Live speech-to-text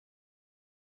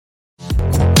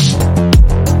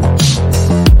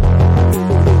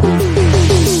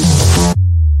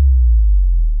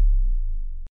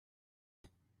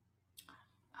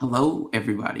Hello,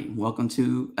 everybody. Welcome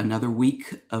to another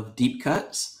week of Deep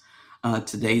Cuts.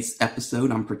 Today's episode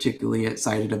I'm particularly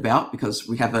excited about because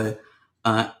we have a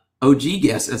OG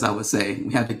guest, as I would say.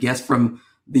 We have a guest from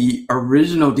the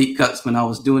original Deep Cuts when I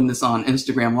was doing this on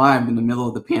Instagram Live in the middle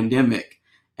of the pandemic,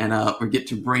 and we get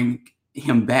to bring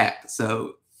him back.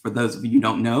 So, for those of you who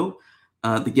don't know,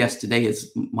 the guest today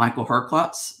is Michael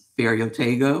Herklotz,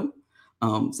 Ferriotego.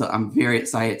 So I'm very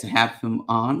excited to have him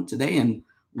on today, and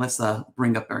let's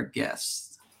bring up our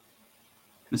guest,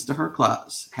 Mr.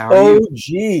 Herklotz. How are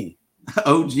you? OG.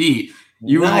 OG.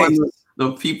 You were one of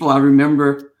the people I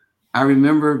remember. I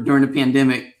remember during the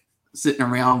pandemic sitting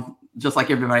around just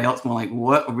like everybody else, going like,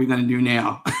 "What are we going to do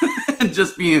now?" And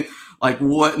just being like,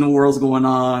 "What in the world's going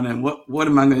on?" And what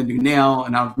am I going to do now?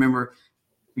 And I remember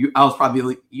you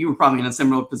were probably in a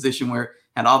similar position where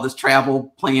had all this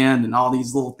travel planned and all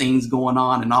these little things going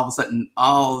on, and all of a sudden,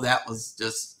 all of that was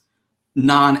just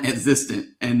non-existent.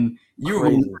 And you were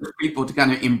one of the first people to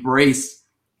kind of embrace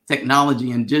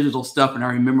technology and digital stuff. And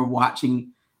I remember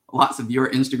watching lots of your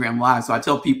Instagram lives. So I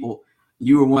tell people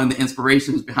you were one of the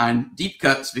inspirations behind Deep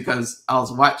Cuts because I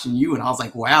was watching you and I was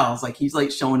like, wow, I was like, he's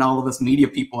like showing all of us media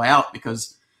people out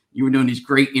because you were doing these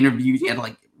great interviews. You had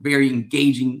like very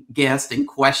engaging guests and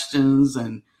questions.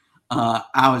 And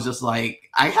I was just like,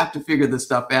 I have to figure this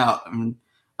stuff out.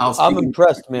 I'm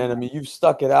impressed, man. I mean, you've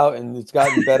stuck it out and it's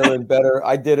gotten better and better.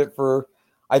 I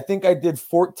think I did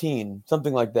 14,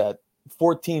 something like that,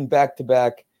 14 back to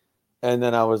back. And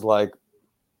then I was like,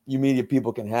 you media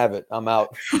people can have it. I'm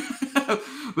out.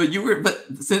 But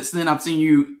since then I've seen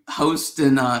you host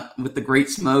and with the Great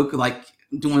Smoke, like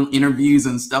doing interviews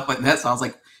and stuff like that. So I was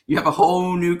like, you have a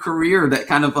whole new career that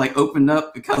kind of like opened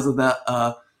up because of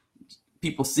the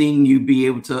people seeing you be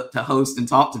able to host and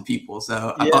talk to people.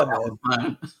 So I thought that was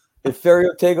fun. If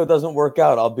Ferriotego doesn't work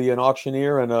out, I'll be an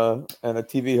auctioneer and a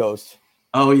TV host.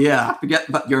 Oh yeah, I forget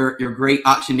about your great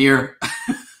auctioneer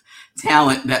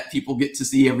talent that people get to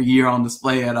see every year on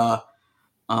display at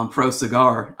Pro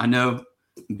Cigar. I know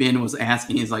Ben was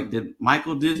asking, he's like, did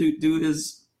Michael do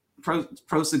his Pro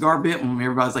Cigar bit? And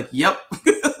everybody's like, yep.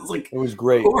 It was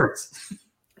great. Of course.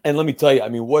 And let me tell you, I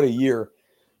mean, what a year.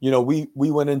 You know, we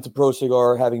went into Pro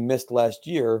Cigar having missed last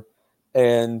year,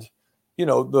 and you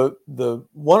know, the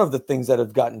one of the things that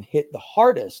have gotten hit the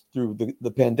hardest through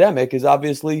the pandemic is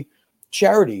obviously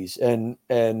charities and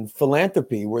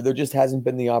philanthropy, where there just hasn't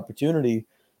been the opportunity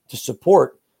to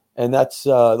support. And that's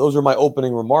those are my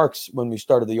opening remarks when we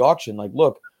started the auction. Like,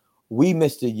 look, we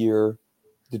missed a year,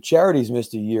 the charities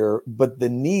missed a year, but the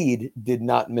need did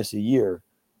not miss a year.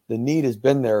 The need has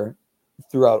been there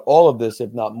throughout all of this,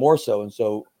 if not more so. And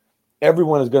so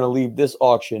everyone is going to leave this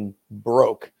auction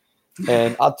broke.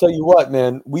 And I'll tell you what,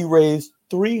 man, we raised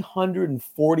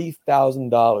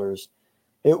 $340,000.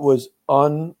 It was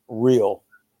unreal.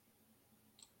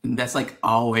 And that's like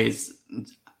always.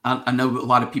 I know a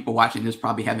lot of people watching this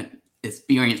probably haven't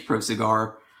experienced Pro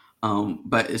Cigar,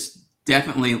 but it's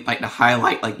definitely like the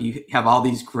highlight. Like you have all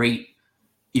these great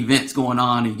events going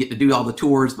on and you get to do all the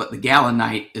tours, but the gala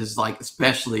night is like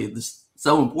especially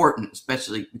so important,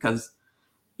 especially because,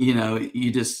 you know,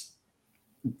 you just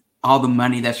all the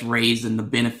money that's raised and the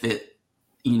benefit,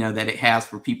 you know, that it has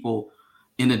for people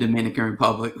in the Dominican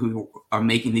Republic who are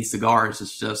making these cigars.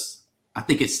 It's just, I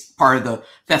think it's part of the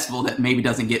festival that maybe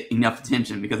doesn't get enough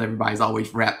attention because everybody's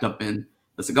always wrapped up in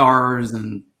the cigars.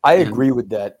 And I agree with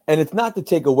that. And it's not to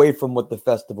take away from what the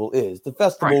festival is. The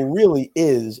festival really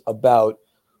is about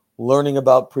learning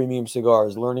about premium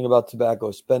cigars, learning about tobacco,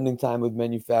 spending time with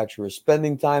manufacturers,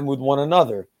 spending time with one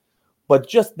another. But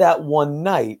just that one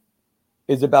night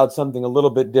is about something a little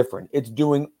bit different. It's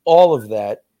doing all of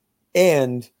that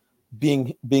and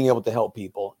being able to help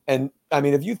people. And I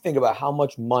mean, if you think about how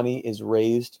much money is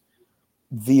raised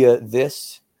via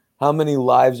this, how many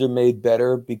lives are made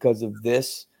better because of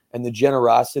this, and the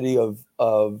generosity of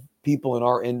people in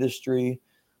our industry,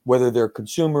 whether they're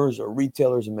consumers or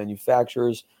retailers and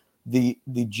manufacturers, the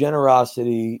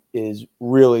generosity is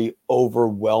really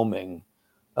overwhelming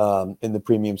in the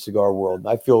premium cigar world.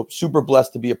 I feel super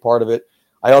blessed to be a part of it.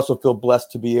 I also feel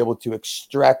blessed to be able to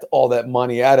extract all that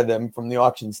money out of them from the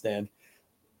auction stand.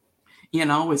 Yeah,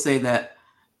 and I always say that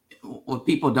what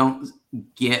people don't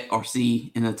get or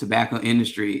see in the tobacco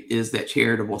industry is that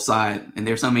charitable side. And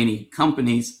there's so many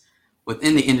companies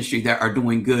within the industry that are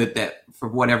doing good that for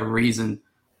whatever reason,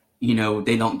 you know,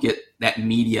 they don't get that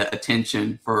media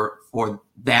attention for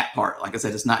that part. Like I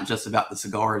said, it's not just about the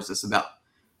cigars, it's about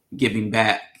giving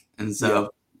back. And so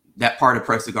that part of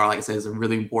Pro Cigar, like I said, is a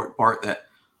really important part that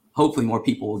hopefully more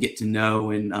people will get to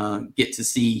know and get to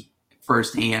see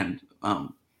firsthand.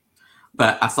 But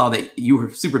but I saw that you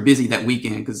were super busy that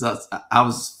weekend because I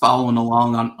was following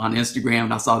along on Instagram,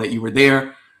 and I saw that you were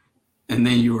there. And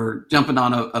then you were jumping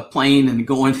on a plane and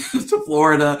going to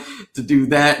Florida to do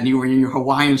that. And you were in your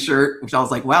Hawaiian shirt, which I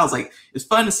was like, wow, it's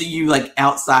fun to see you like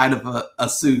outside of a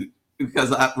suit,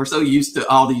 because we're so used to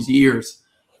all these years.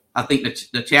 I think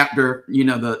the chapter,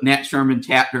 the Nat Sherman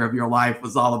chapter of your life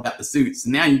was all about the suits.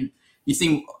 And now you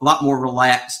seem a lot more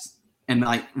relaxed and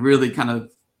like really kind of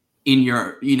in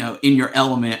your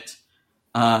element.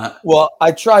 Well,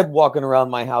 I tried walking around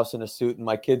my house in a suit, and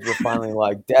my kids were finally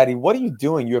like, Daddy, what are you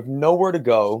doing? You have nowhere to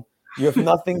go. You have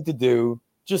nothing to do.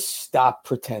 Just stop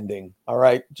pretending. All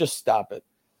right. Just stop it.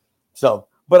 So,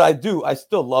 but I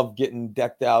still love getting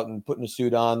decked out and putting a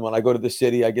suit on. When I go to the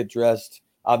city, I get dressed.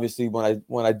 Obviously,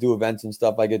 when I do events and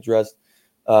stuff, I get dressed.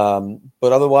 But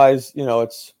otherwise,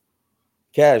 it's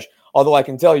cash. Although I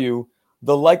can tell you,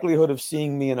 the likelihood of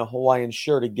seeing me in a Hawaiian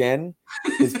shirt again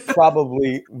is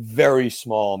probably very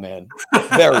small, man.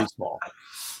 Very small.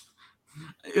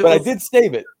 But I did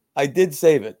save it.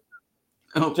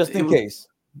 Just in case.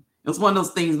 It was one of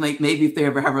those things, like maybe if they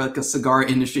ever have like a cigar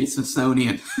industry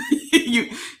Smithsonian,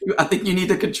 I think you need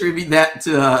to contribute that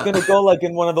to. It's going to go like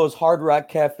in one of those Hard Rock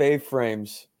Cafe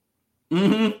frames.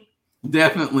 Mm-hmm.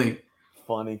 Definitely.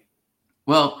 Funny.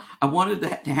 Well, I wanted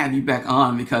to have you back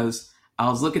on because I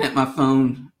was looking at my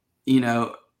phone,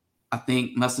 I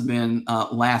think must have been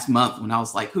last month when I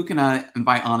was like, who can I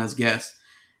invite on as guest?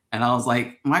 And I was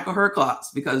like, Michael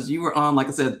Herklotz, because you were on, like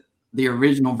I said, the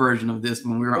original version of this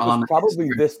when we were on. Probably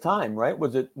this time, right?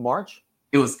 Was it March?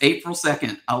 It was April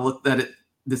 2nd. I looked at it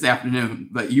this afternoon,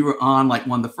 but you were on like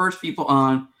one of the first people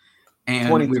on. And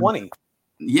 2020.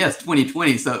 Yes,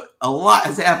 2020. So a lot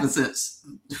has happened since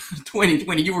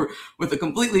 2020. You were with a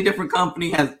completely different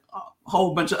company, has a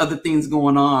whole bunch of other things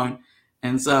going on.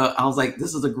 And so I was like,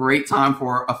 this is a great time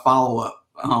for a follow-up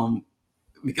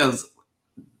because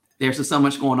there's just so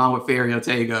much going on with Ferio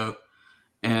Tego.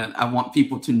 And I want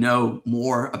people to know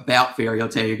more about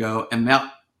Ferio Tego and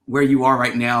about where you are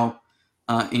right now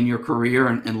in your career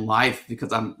and life,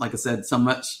 because like I said, so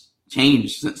much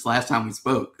changed since last time we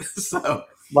spoke. So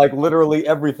like literally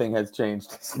everything has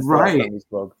changed since last time we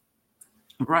spoke.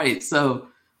 Right. So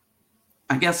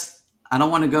I guess I don't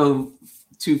want to go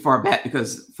too far back,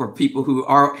 because for people who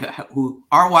are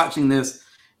watching this,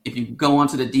 if you go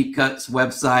onto the Deep Cuts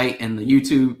website and the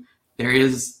YouTube, there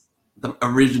is the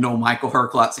original Michael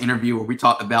Herklotz interview where we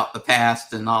talked about the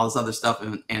past and all this other stuff,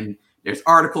 and there's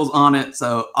articles on it.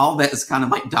 So all that is kind of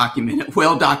like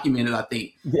well documented, I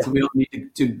think. Yeah. So we don't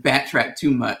need to backtrack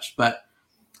too much. But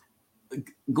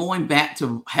going back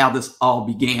to how this all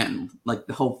began, like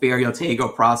the whole Ferio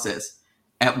Tego process,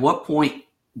 at what point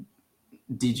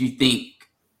did you think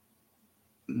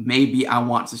maybe I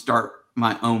want to start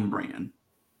my own brand?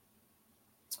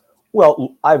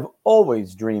 Well, I've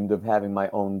always dreamed of having my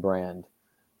own brand.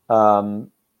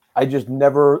 I just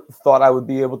never thought I would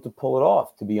be able to pull it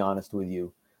off, to be honest with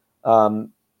you.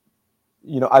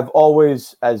 I've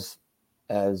always, as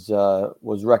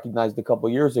was recognized a couple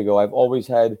of years ago, I've always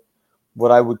had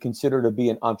what I would consider to be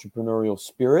an entrepreneurial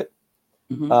spirit.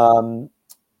 Mm-hmm.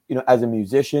 As a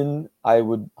musician, I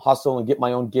would hustle and get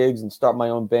my own gigs and start my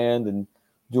own band and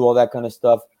do all that kind of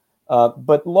stuff.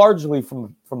 But largely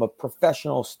from a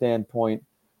professional standpoint,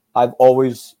 I've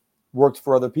always worked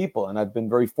for other people, and I've been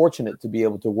very fortunate to be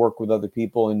able to work with other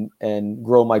people and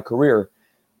grow my career.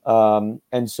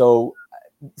 And so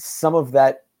some of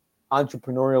that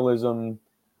entrepreneurialism,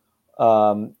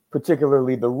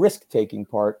 particularly the risk-taking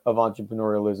part of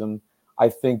entrepreneurialism, I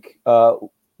think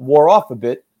wore off a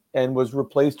bit and was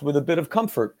replaced with a bit of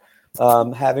comfort,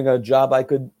 having a job I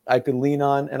could lean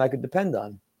on and I could depend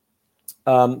on.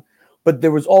 But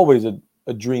there was always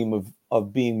a dream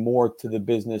of being more to the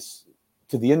business,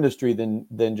 to the industry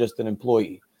than just an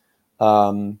employee.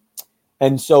 And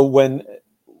so when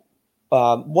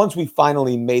once we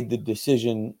finally made the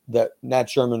decision that Nat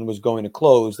Sherman was going to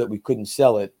close, that we couldn't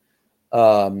sell it,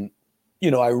 I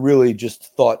really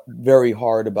just thought very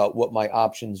hard about what my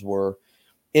options were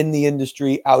in the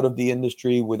industry, out of the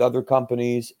industry, with other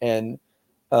companies. And,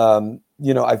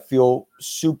 I feel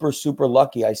super, super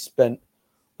lucky. I spent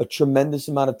a tremendous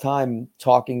amount of time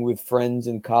talking with friends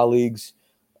and colleagues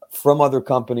from other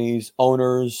companies,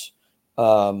 owners,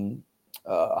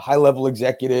 high-level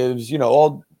executives,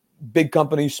 all big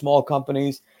companies, small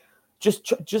companies,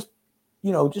 just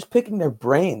picking their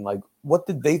brain, like what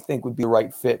did they think would be the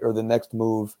right fit or the next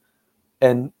move,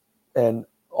 and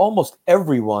almost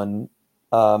everyone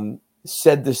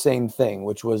said the same thing,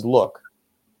 which was, look,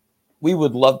 we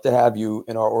would love to have you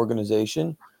in our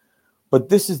organization, but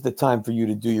this is the time for you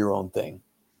to do your own thing.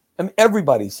 I mean,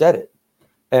 everybody said it.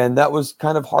 And that was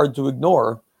kind of hard to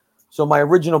ignore. So my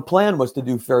original plan was to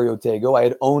do Ferio Tego. I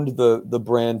had owned the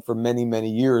brand for many, many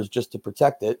years just to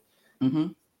protect it. Mm-hmm.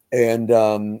 And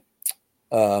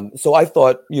so I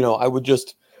thought, I would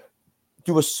just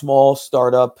do a small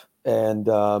startup and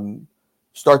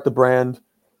start the brand,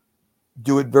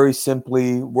 do it very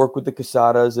simply, work with the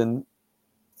Casadas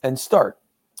and start.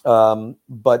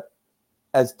 But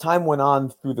as time went on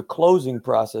through the closing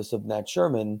process of Nat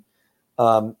Sherman,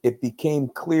 it became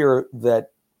clear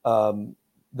that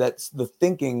that's the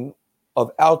thinking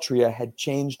of Altria had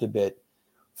changed a bit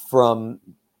from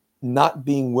not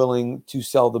being willing to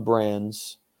sell the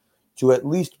brands to at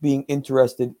least being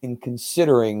interested in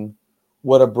considering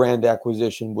what a brand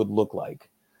acquisition would look like.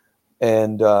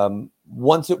 And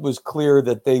once it was clear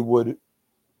that they would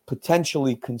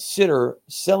potentially consider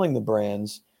selling the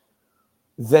brands,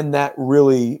 then that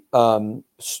really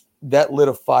that lit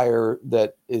a fire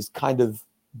that is kind of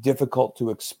difficult to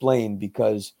explain,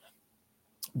 because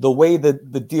the way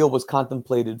that the deal was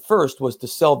contemplated first was to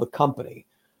sell the company,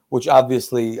 which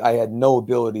obviously I had no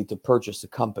ability to purchase a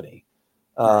company.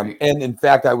 Right. And in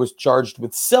fact, I was charged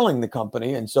with selling the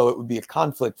company. And so it would be a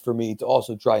conflict for me to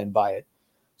also try and buy it.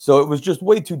 So it was just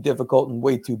way too difficult and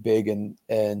way too big.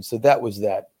 And so that was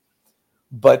that.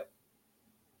 But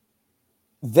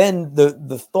then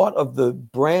the thought of the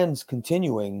brands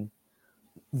continuing,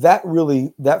 that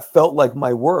felt like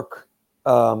my work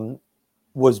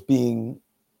was being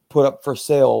put up for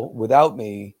sale without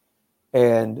me.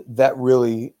 And that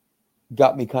really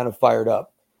got me kind of fired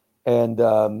up. And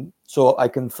so I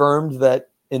confirmed that,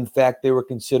 in fact, they were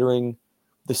considering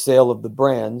the sale of the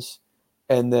brands,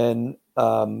 and then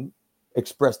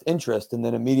expressed interest, and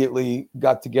then immediately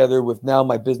got together with now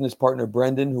my business partner,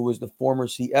 Brendan, who was the former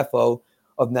CFO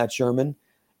of Nat Sherman,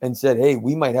 and said, hey,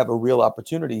 we might have a real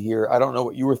opportunity here. I don't know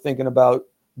what you were thinking about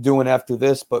doing after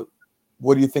this, but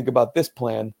what do you think about this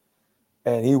plan?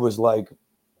 And he was like,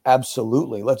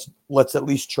 absolutely, let's at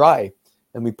least try.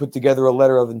 And we put together a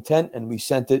letter of intent, and we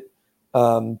sent it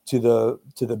to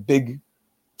the big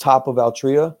top of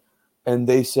Altria, and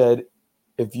they said,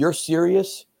 if you're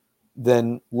serious,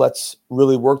 then let's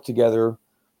really work together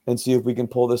and see if we can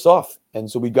pull this off.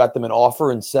 And so we got them an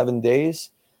offer in 7 days.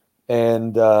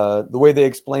 And the way they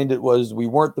explained it was, we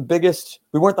weren't the biggest,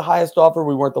 we weren't the highest offer,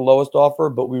 we weren't the lowest offer,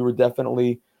 but we were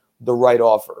definitely the right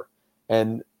offer.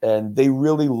 And they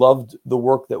really loved the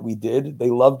work that we did. They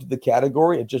loved the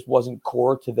category. It just wasn't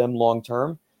core to them long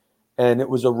term. And it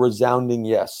was a resounding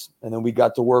yes. And then we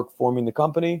got to work forming the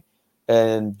company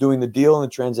and doing the deal and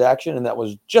the transaction. And that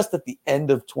was just at the end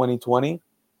of 2020.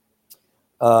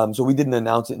 So we didn't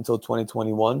announce it until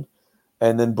 2021.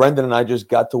 And then Brendan and I just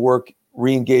got to work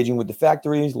re-engaging with the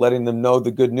factories, letting them know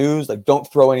the good news, like,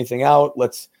 don't throw anything out.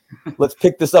 Let's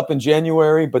pick this up in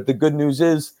January. But the good news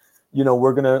is,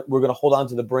 we're gonna hold on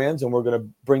to the brands, and we're gonna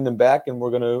bring them back, and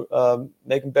we're gonna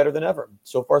make them better than ever.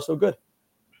 So far, so good.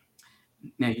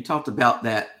 Now, you talked about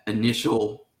that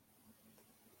initial,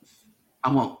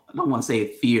 I don't want to say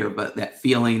fear, but that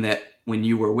feeling that when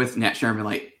you were with Nat Sherman,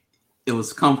 like, it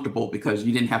was comfortable because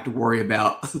you didn't have to worry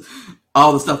about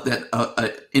all the stuff that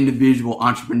an individual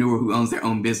entrepreneur who owns their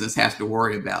own business has to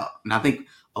worry about. And I think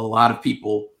a lot of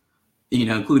people,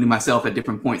 including myself at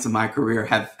different points in my career,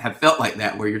 have felt like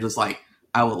that, where you're just like,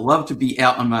 I would love to be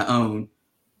out on my own,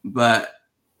 but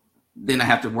then I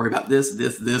have to worry about this,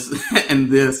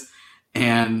 and this.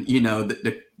 And,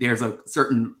 there's a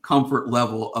certain comfort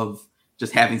level of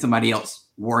just having somebody else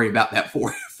worry about that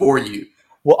for you.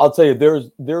 Well, I'll tell you,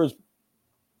 there's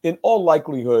in all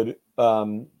likelihood,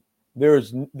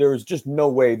 there's just no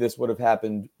way this would have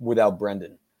happened without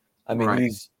Brendan. I mean,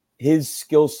 Right. his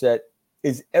skill set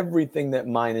is everything that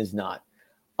mine is not.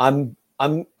 I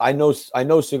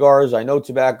know cigars, I know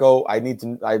tobacco.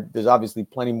 There's obviously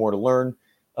plenty more to learn.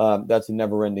 That's a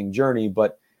never ending journey,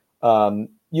 but all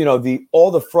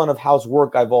the front of house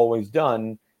work I've always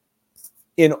done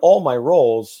in all my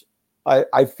roles,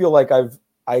 I feel like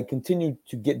I continue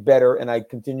to get better, and I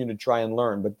continue to try and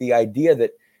learn. But the idea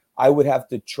that I would have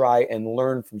to try and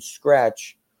learn from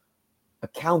scratch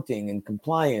accounting and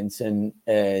compliance and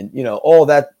all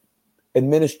that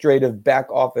administrative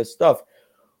back office stuff,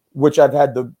 which I've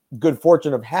had the good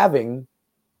fortune of having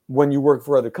when you work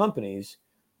for other companies,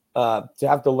 to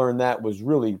have to learn that was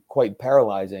really quite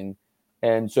paralyzing.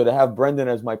 And so to have Brendan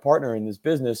as my partner in this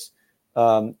business,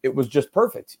 it was just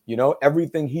perfect.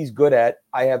 Everything he's good at,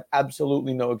 I have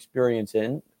absolutely no experience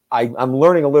in. I'm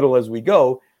learning a little as we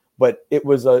go, but it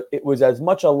was as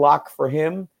much a lock for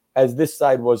him as this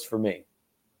side was for me.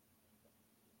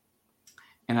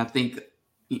 And I think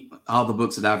all the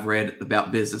books that I've read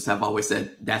about business have always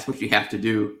said that's what you have to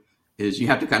do. is you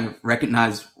have to kind of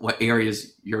recognize what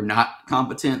areas you're not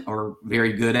competent or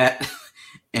very good at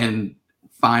and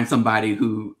find somebody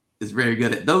who is very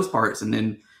good at those parts. And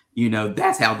then,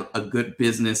 that's how a good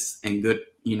business and good,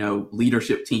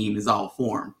 leadership team is all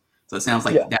formed. So it sounds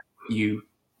like that's what you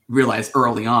realize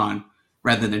early on,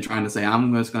 rather than trying to say,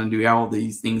 I'm just going to do all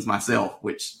these things myself,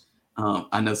 which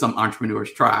I know some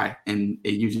entrepreneurs try, and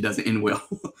it usually doesn't end well.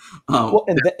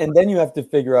 And then you have to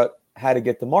figure out how to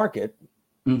get to market,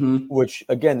 which,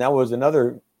 again, that was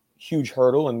another huge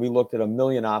hurdle. And we looked at a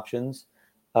million options.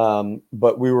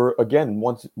 But we were, again,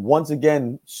 once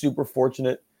again, super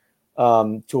fortunate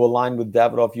to align with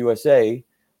Davidoff USA.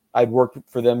 I'd worked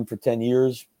for them for 10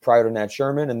 years prior to Nat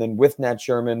Sherman, and then with Nat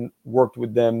Sherman, worked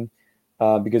with them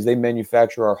because they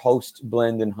manufacture our Host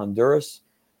blend in Honduras.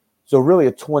 So really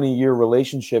a 20-year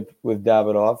relationship with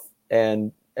Davidoff,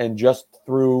 and just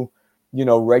through,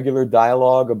 regular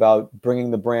dialogue about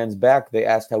bringing the brands back, they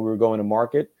asked how we were going to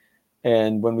market.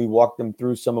 And when we walked them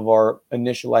through some of our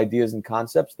initial ideas and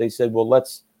concepts, they said, well,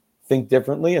 let's think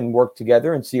differently and work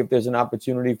together and see if there's an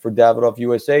opportunity for Davidoff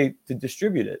USA to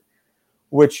distribute it,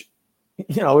 which,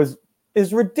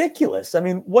 is ridiculous. I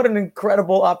mean, what an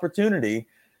incredible opportunity.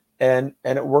 And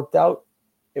it worked out.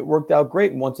 It worked out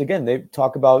great. And once again, they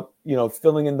talk about,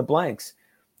 filling in the blanks.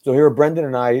 So here are Brendan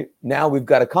and I. Now we've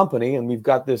got a company, and we've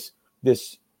got this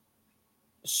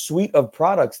suite of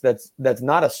products that's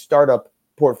not a startup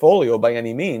portfolio by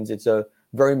any means. It's a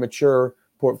very mature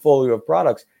portfolio of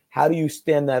products. How do you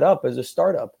stand that up as a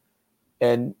startup?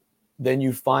 And then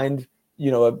you find,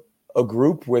 a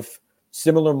group with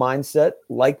similar mindset,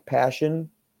 like passion,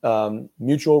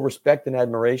 mutual respect and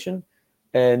admiration,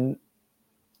 and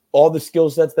all the skill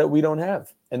sets that we don't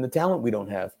have and the talent we don't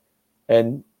have.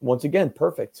 And once again,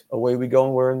 perfect. Away we go,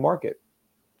 and we're in market.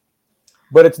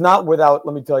 But it's not without,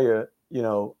 let me tell you,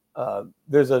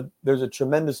 there's a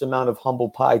tremendous amount of humble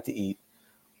pie to eat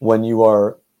when you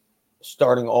are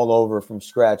starting all over from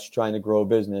scratch, trying to grow a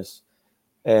business.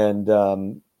 And,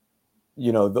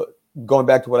 going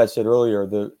back to what I said earlier,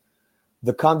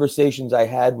 the conversations I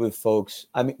had with folks,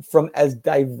 I mean, from as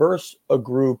diverse a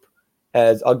group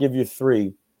as, I'll give you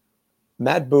three: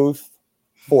 Matt Booth,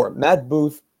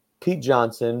 Pete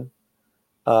Johnson,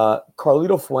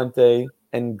 Carlito Fuente,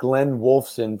 and Glenn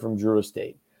Wolfson from Drew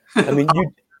Estate. I mean,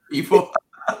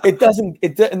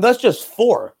 and that's just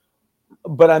four.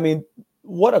 But I mean,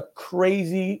 what a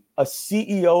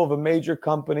CEO of a major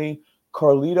company,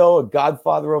 Carlito, a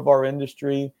godfather of our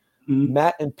industry,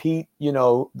 Matt and Pete,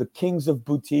 the kings of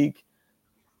boutique.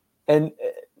 And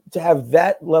to have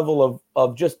that level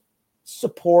of just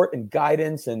support and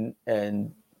guidance and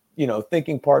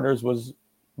thinking partners was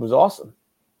awesome.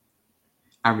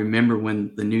 I remember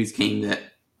when the news came that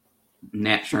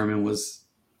Nat Sherman was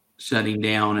shutting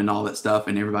down and all that stuff,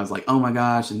 and everybody's like, oh my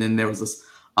gosh. And then there was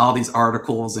all these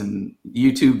articles and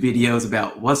YouTube videos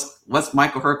about what's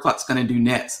Michael Herklotz going to do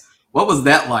next. What was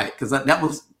that like? Because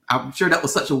I'm sure that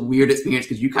was such a weird experience,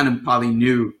 because you kind of probably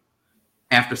knew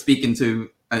after speaking to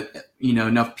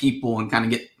enough people and kind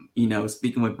of get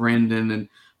speaking with Brendan and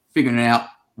figuring out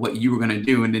what you were going to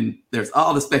do. And then there's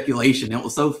all the speculation. It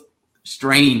was so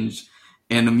strange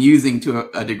and amusing to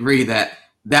a degree that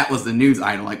was the news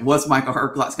item. Like, what's Michael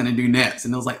Herklotz going to do next?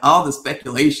 And it was like all the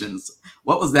speculations.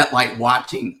 What was that like,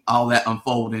 watching all that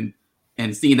unfold and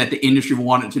seeing that the industry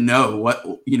wanted to know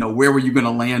where were you going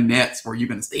to land next? Were you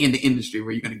going to stay in the industry?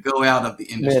 Were you going to go out of the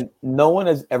industry? Man, no one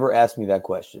has ever asked me that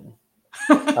question.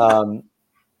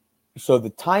 So the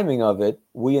timing of it,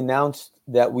 we announced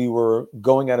that we were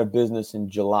going out of business in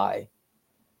July,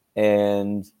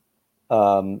 and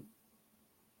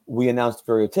we announced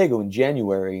Ferriotego in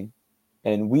January,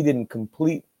 and we didn't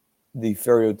complete the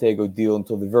Ferriotego deal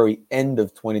until the very end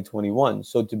of 2021.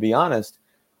 So to be honest,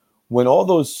 when all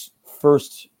those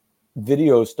first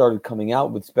videos started coming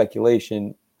out with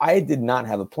speculation, I did not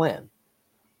have a plan.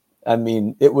 I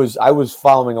mean, I was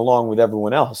following along with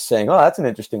everyone else saying, oh, that's an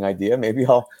interesting idea. Maybe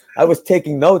I was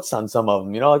taking notes on some of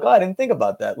them, like, oh, I didn't think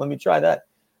about that. Let me try that.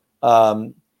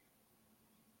 At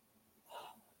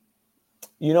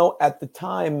the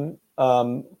time,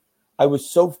 I was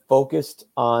so focused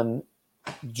on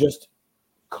just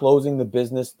closing the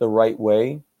business the right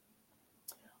way.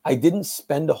 I didn't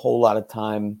spend a whole lot of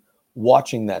time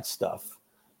watching that stuff,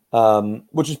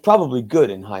 which is probably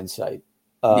good in hindsight.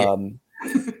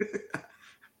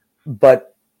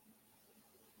 But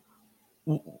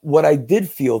what I did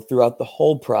feel throughout the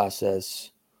whole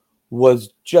process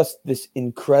was just this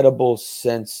incredible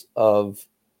sense of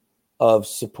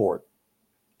support.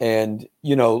 And,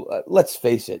 let's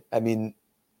face it. I mean,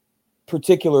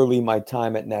 particularly my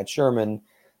time at Nat Sherman,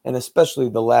 and especially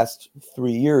the last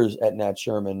 3 years at Nat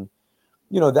Sherman,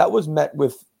 that was met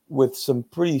with some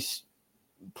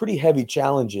pretty heavy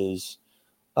challenges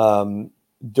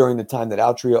during the time that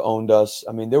Altria owned us.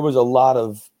 I mean, there was a lot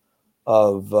of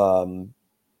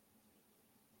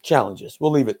challenges.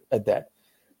 We'll leave it at that.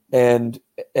 And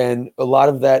a lot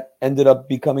of that ended up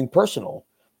becoming personal.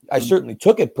 I certainly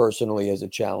took it personally as a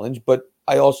challenge, but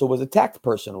I also was attacked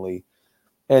personally.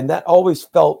 And that always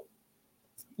felt,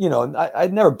 and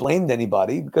I'd never blamed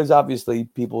anybody, because obviously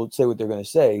people would say what they're going to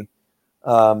say.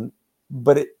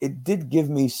 But it did give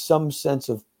me some sense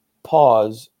of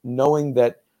pause, knowing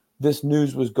that this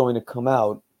news was going to come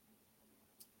out.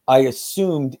 I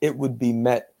assumed it would be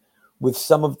met with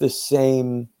some of the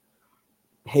same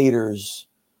haters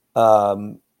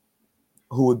who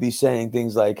would be saying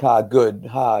things like, ha, good,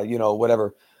 ha,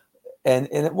 whatever. And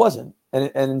it wasn't. And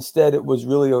instead it was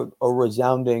really a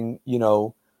resounding,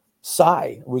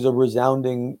 sigh. It was a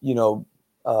resounding,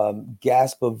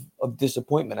 gasp of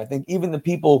disappointment. I think even the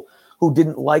people who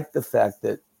didn't like the fact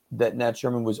that Nat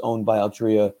Sherman was owned by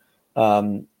Altria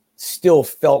still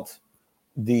felt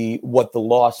what the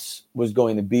loss was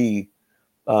going to be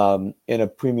in a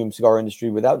premium cigar industry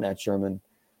without Nat Sherman.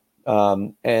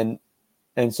 And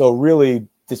so really,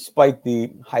 despite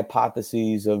the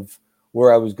hypotheses of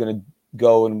where I was going to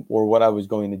go or what I was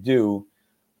going to do,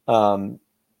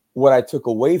 what I took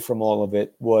away from all of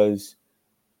it was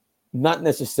not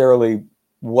necessarily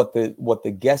what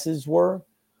the guesses were,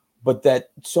 but that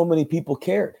so many people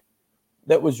cared.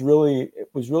 It was really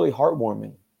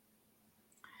heartwarming.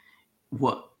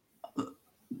 What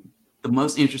the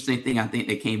most interesting thing I think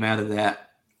that came out of that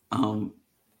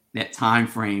time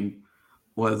frame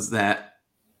was that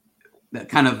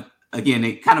kind of, again,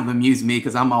 it kind of amused me,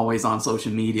 because I'm always on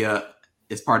social media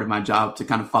as part of my job to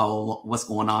kind of follow what's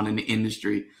going on in the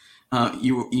industry.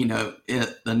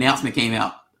 The announcement came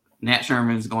out, Nat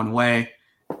Sherman's going away.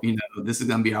 This is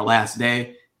going to be our last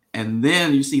day. And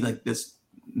then you see like this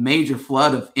major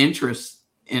flood of interest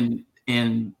in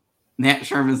Nat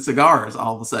Sherman cigars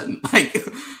all of a sudden. Like,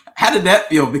 how did that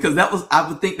feel? Because I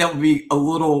would think that would be a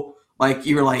little like,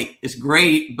 you were like, it's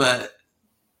great, but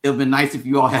it would be nice if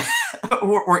you all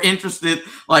were interested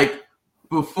like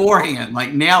beforehand.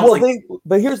 Like now, well,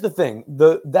 but here's the thing: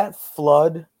 that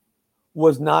flood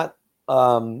was not.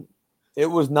 It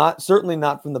was certainly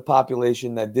not from the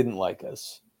population that didn't like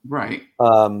us, right?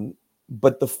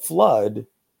 But the flood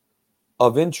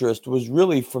of interest was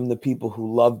really from the people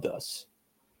who loved us.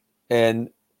 And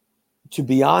to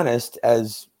be honest,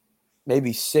 as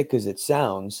maybe sick as it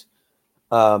sounds,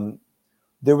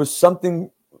 there was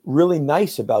something really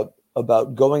nice about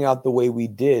going out the way we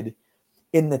did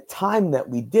in the time that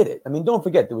we did it. I mean, don't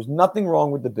forget, there was nothing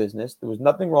wrong with the business. There was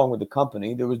nothing wrong with the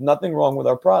company. There was nothing wrong with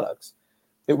our products.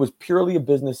 It was purely a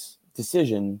business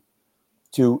decision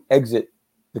to exit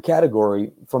the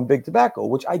category from Big Tobacco,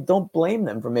 which I don't blame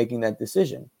them for making that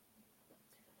decision.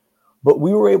 But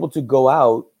we were able to go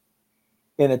out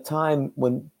in a time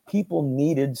when people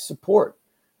needed support.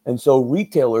 And so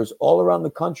retailers all around the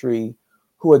country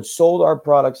who had sold our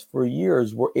products for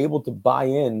years were able to buy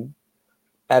in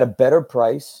at a better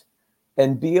price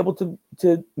and be able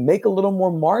to make a little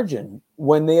more margin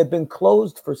when they had been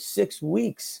closed for 6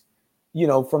 weeks,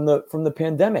 from the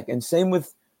pandemic. And same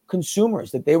with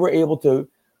consumers, that they were able to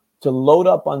load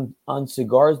up on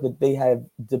cigars that they have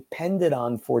depended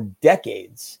on for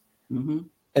decades. Mm-hmm.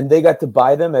 And they got to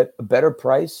buy them at a better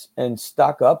price and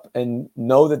stock up and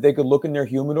know that they could look in their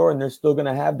humidor and they're still going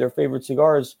to have their favorite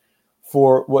cigars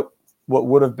for what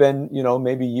would have been,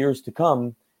 maybe years to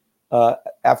come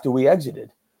after we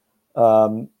exited.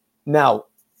 Now,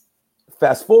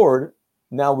 fast forward,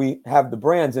 now we have the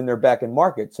brands and they're back in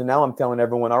market. So now I'm telling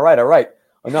everyone, all right,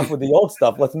 enough with the old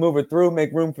stuff. Let's move it through,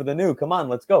 make room for the new. Come on,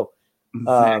 let's go.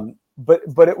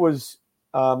 But it was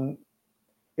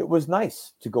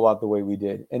nice to go out the way we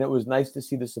did. And it was nice to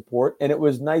see the support. And it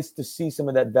was nice to see some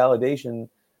of that validation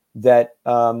that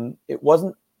it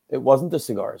wasn't the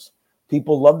cigars.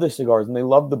 People loved the cigars and they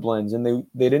loved the blends and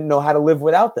they didn't know how to live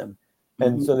without them.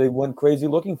 And mm-hmm. So they went crazy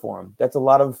looking for them. That's a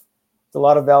lot of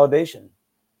validation.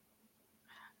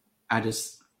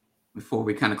 Before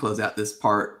we kind of close out this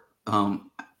part,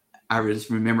 I just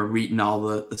remember reading all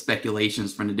the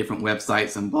speculations from the different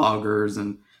websites and bloggers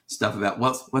and stuff about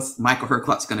what's Michael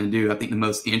Herklotz going to do. I think the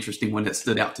most interesting one that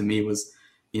stood out to me was,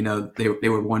 they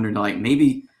were wondering like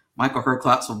maybe Michael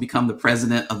Herklotz will become the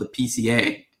president of the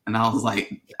PCA. And I was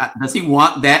like, does he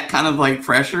want that kind of like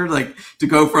pressure, like to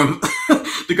go from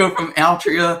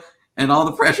Altria and all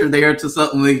the pressure there to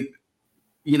suddenly,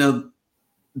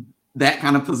 that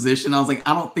kind of position? I was like,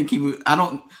 I don't think he would. I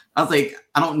don't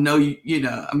know.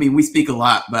 I mean, we speak a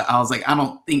lot, but I was like, I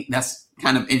don't think that's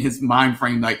kind of in his mind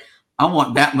frame. Like, I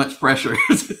want that much pressure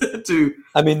to.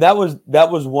 I mean, that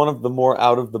was one of the more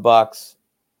out of the box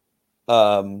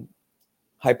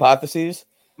hypotheses.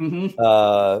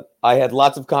 Mm-hmm. I had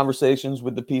lots of conversations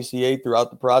with the PCA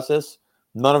throughout the process.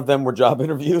 None of them were job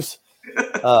interviews.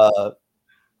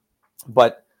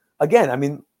 But again, I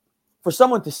mean, for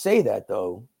someone to say that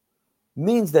though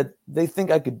means that they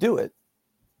think I could do it,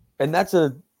 and that's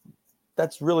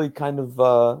really kind of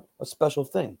a special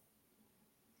thing.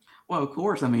 Well, of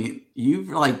course. I mean,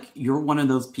 you're one of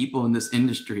those people in this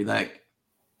industry that,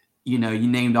 you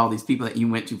named all these people that you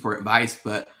went to for advice,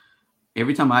 but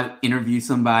every time I interview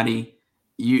somebody,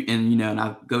 and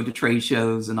I go to trade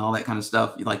shows and all that kind of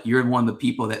stuff, you're one of the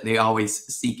people that they always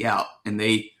seek out, and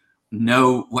they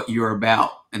know what you're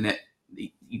about, and that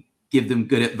you give them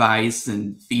good advice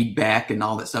and feedback and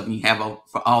all that stuff, and you have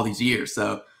for all these years.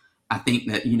 So I think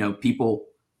that, people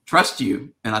trust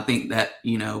you. And I think that,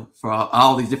 for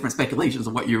all these different speculations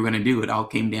of what you were going to do, it all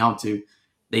came down to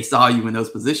they saw you in those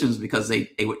positions because they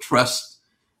would trust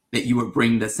that you would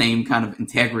bring the same kind of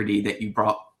integrity that you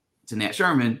brought to Nat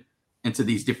Sherman into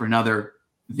these different other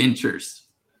ventures.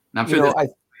 And I'm sure there's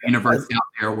a universe out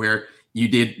there where you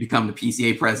did become the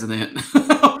PCA president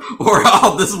or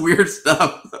all this weird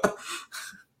stuff.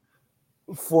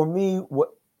 For me,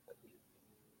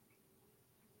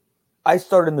 I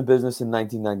started in the business in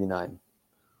 1999.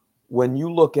 When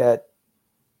you look at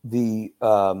the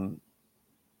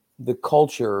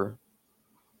culture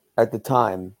at the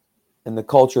time and the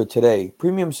culture today,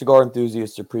 premium cigar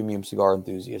enthusiasts are premium cigar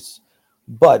enthusiasts.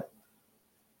 But,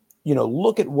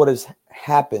 look at what has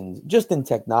happened just in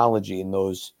technology in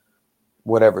those,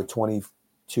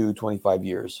 22, 25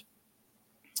 years.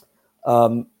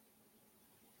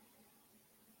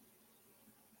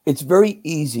 It's very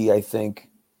easy, I think,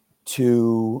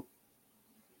 to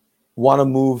want to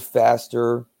move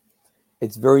faster.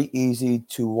 It's very easy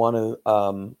to want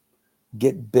to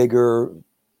get bigger.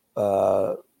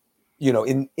 In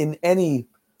any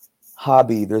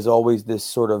hobby, there's always this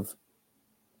sort of,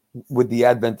 with the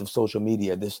advent of social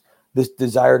media, this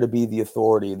desire to be the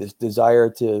authority, this desire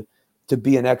to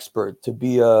be an expert, to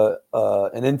be an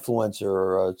influencer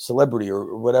or a celebrity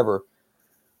or whatever.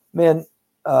 Man,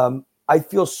 I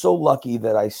feel so lucky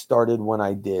that I started when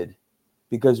I did,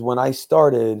 because when I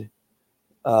started,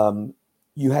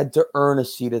 you had to earn a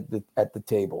seat at the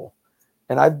table.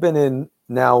 And I've been in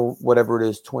now, whatever it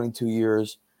is, 22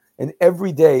 years. And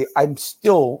every day I'm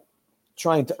still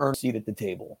trying to earn a seat at the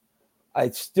table. I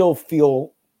still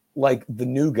feel like the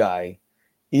new guy,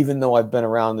 even though I've been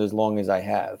around as long as I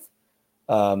have.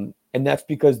 And that's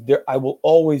because I will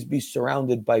always be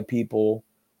surrounded by people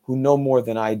who know more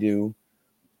than I do,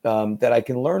 that I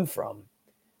can learn from.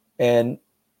 And,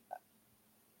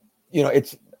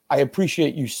 I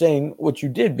appreciate you saying what you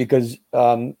did, because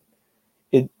that's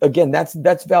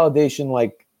validation.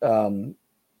 Like, I'm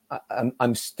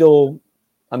still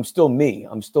me.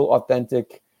 I'm still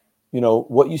authentic.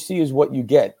 What you see is what you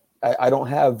get. I don't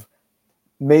have,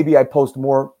 maybe I post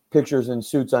more pictures in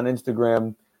suits on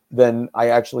Instagram than I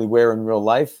actually wear in real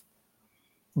life,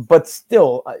 but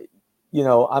still,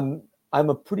 I'm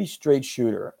a pretty straight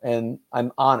shooter, and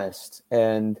I'm honest,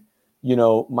 and,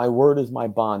 my word is my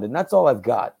bond, and that's all I've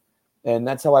got. And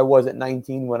that's how I was at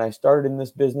 19 when I started in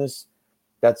this business.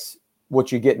 That's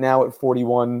what you get now at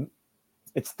 41.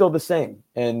 It's still the same.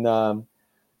 And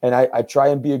I try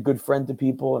and be a good friend to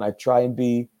people, and I try and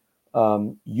be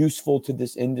useful to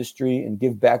this industry and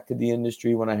give back to the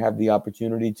industry when I have the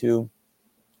opportunity to.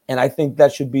 And I think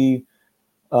that should be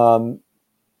all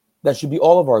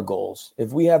of our goals.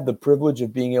 If we have the privilege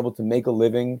of being able to make a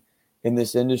living in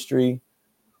this industry,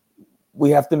 we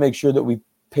have to make sure that we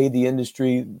pay the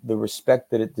industry the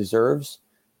respect that it deserves,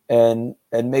 and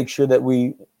make sure that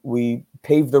we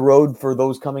pave the road for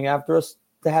those coming after us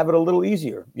to have it a little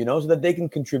easier, so that they can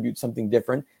contribute something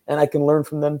different and I can learn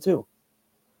from them too.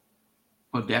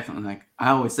 Well, definitely. Like I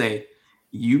always say,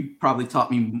 you probably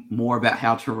taught me more about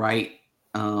how to write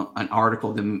an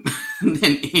article than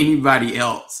anybody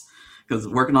else, because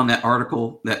working on that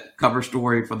article, that cover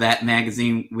story for that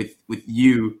magazine with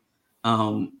you,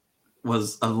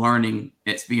 was a learning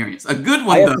experience. A good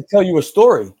one. I have to tell you a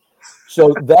story.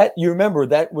 So that, you remember,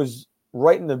 that was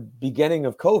right in the beginning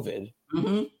of COVID.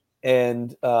 Mm-hmm.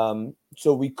 And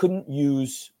so we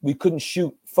couldn't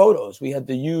shoot photos. We had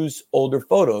to use older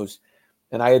photos.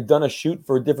 And I had done a shoot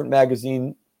for a different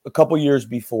magazine a couple years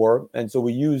before. And so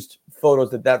we used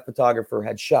photos that photographer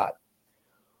had shot.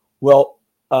 Well,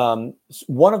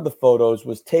 one of the photos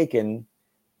was taken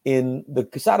in the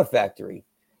Casada factory,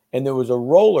 and there was a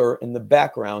roller in the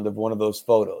background of one of those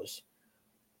photos.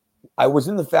 I was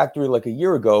in the factory like a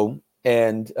year ago,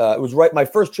 And it was right my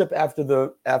first trip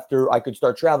after I could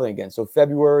start traveling again. So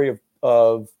February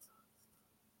of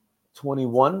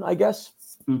 21, I guess,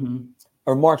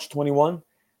 or March 21.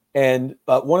 And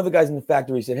one of the guys in the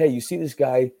factory said, "Hey, you see this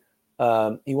guy?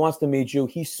 He wants to meet you.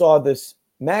 He saw this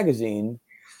magazine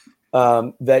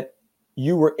that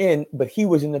you were in, but he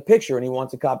was in the picture and he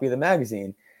wants a copy of the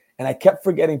magazine." And I kept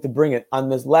forgetting to bring it. On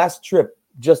this last trip,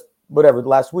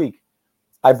 last week,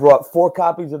 I brought 4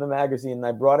 copies of the magazine and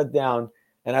I brought it down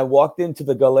and I walked into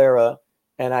the Galera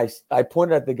and I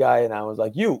pointed at the guy and I was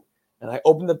like, "You." And I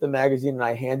opened up the magazine and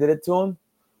I handed it to him.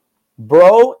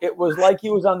 Bro, it was like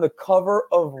he was on the cover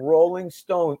of Rolling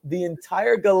Stone. The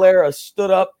entire Galera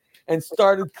stood up and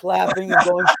started clapping and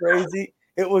going crazy.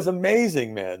 It was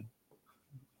amazing, man.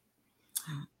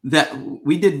 That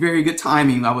we did very good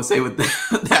timing, I would say, with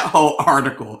that whole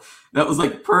article. That was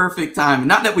like perfect timing.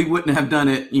 Not that we wouldn't have done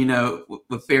it,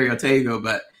 with Ferio Tego,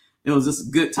 but it was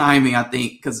just good timing, I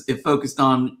think, because it focused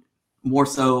on more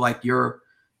so like your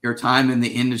time in the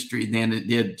industry than it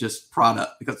did just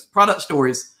product. Because product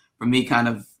stories for me kind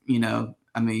of,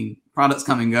 products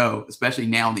come and go, especially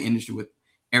now in the industry with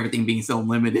everything being so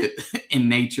limited in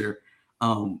nature.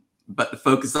 But to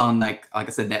focus on like I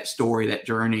said, that story, that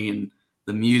journey, and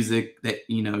the music, that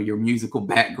your musical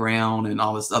background and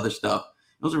all this other stuff.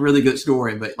 It was a really good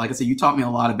story. But like I said, you taught me a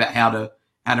lot about how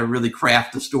to really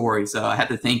craft a story. So I had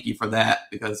to thank you for that,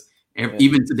 because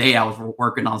even today I was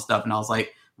working on stuff and I was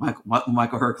like,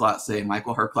 Michael Herklotz say?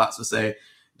 Michael Herklotz would say,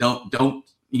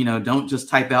 don't just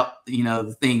type out,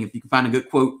 the thing. If you can find a good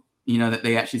quote, that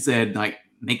they actually said, like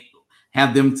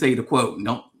have them say the quote and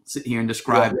don't sit here and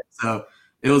describe it. So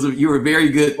you were very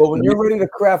good. Well, when you're ready to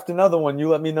craft another one, you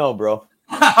let me know, bro.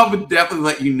 I would definitely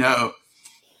let you know.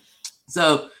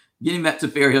 So getting back to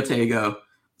Ferio Tego.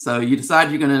 So you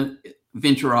decide you're going to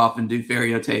venture off and do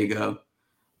Ferio Tego.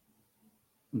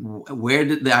 Where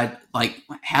did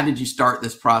how did you start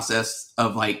this process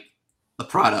of like the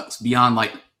products beyond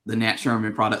like the Nat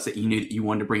Sherman products that you knew that you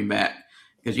wanted to bring back?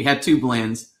 Because you had 2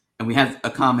 blends, and we had a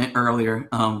comment earlier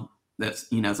that's,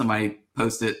 somebody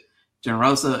posted,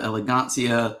 Generosa,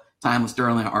 Elegancia, Timeless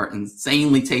Sterling are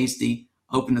insanely tasty.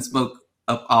 Hoping to smoke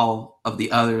up all of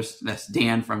the others. That's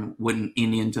Dan from Wooden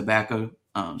Indian Tobacco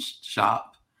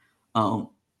Shop.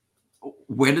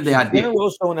 Where did the idea?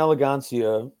 Generosa and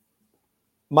Elegancia.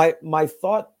 My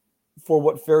thought for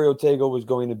what Ferio Tego was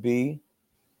going to be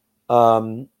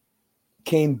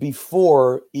came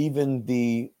before even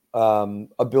the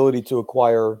ability to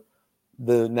acquire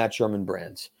the Nat Sherman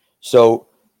brands. So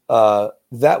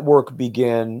that work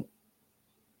began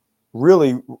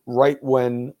really right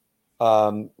when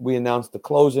we announced the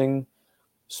closing,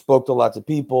 spoke to lots of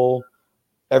people.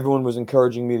 Everyone was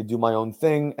encouraging me to do my own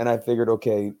thing. And I figured,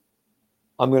 okay,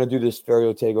 I'm going to do this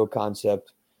Ferio Tego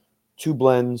concept. 2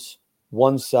 blends,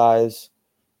 1 size,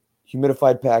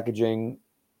 humidified packaging.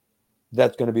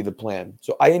 That's going to be the plan.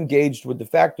 So I engaged with the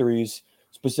factories,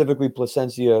 specifically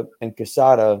Plasencia and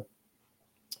Quesada,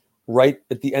 right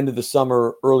at the end of the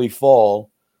summer, early fall.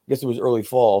 I guess it was early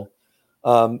fall.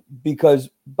 Because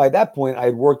by that point, I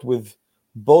had worked with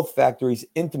both factories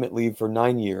intimately for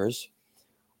 9 years.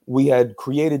 We had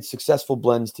created successful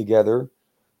blends together.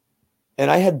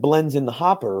 And I had blends in the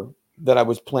hopper that I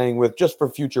was playing with just for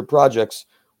future projects,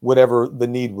 whatever the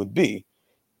need would be.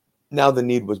 Now the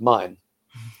need was mine.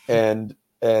 And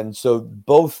so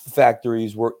both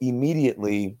factories were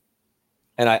immediately,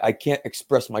 and I can't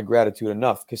express my gratitude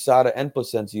enough, Quesada and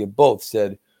Plasencia both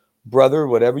said, "Brother,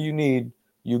 whatever you need,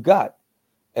 you got."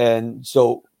 And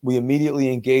so we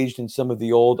immediately engaged in some of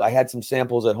the I had some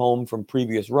samples at home from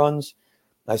previous runs.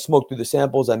 I smoked through the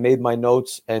samples. I made my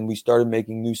notes, and we started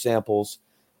making new samples.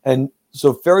 And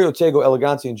so Ferio Tego,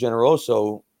 Elegancia, and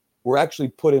Generoso were actually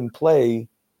put in play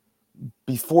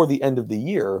before the end of the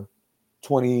year,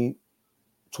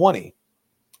 2020,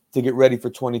 to get ready for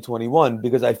 2021,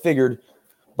 because I figured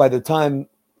by the time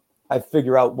I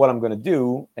figure out what I'm going to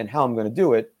do and how I'm going to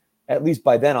do it, at least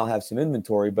by then I'll have some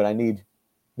inventory, but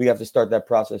we have to start that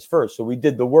process first. So we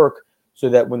did the work so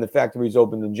that when the factories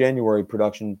opened in January,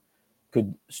 production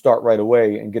could start right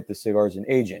away and get the cigars in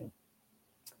aging.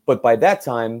 But by that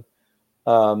time,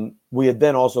 we had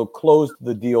then also closed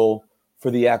the deal for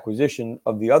the acquisition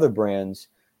of the other brands,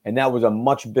 and that was a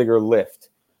much bigger lift.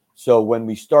 So when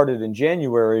we started in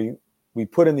January, we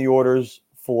put in the orders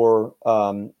for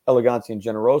Elegancia and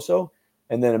Generoso,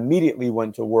 and then immediately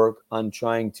went to work on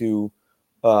trying to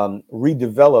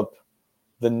redevelop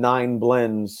the 9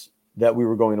 blends that we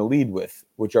were going to lead with,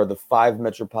 which are the 5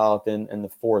 Metropolitan and the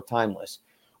 4 Timeless,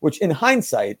 which in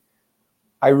hindsight,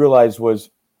 I realized was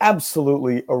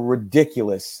absolutely a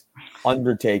ridiculous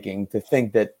undertaking to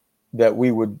think that that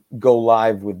we would go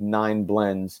live with 9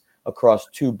 blends across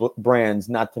 2 brands,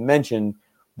 not to mention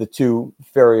the 2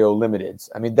 Ferio Limiteds.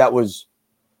 I mean, that was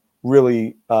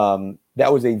really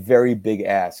that was a very big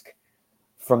ask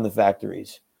from the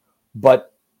factories,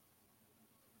 but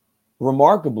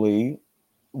remarkably,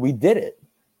 we did it.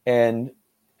 And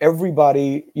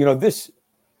everybody, this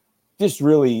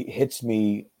really hits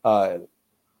me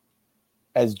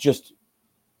as just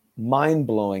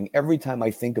mind-blowing every time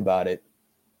I think about it.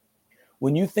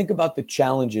 When you think about the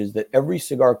challenges that every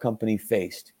cigar company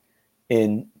faced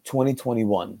in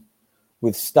 2021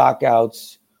 with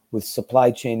stockouts, with supply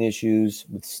chain issues,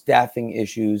 with staffing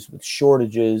issues, with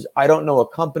shortages, I don't know a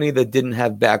company that didn't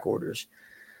have back orders.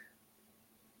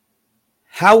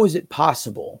 How is it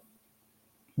possible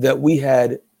that we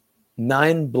had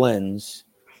 9 blends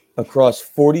across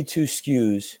 42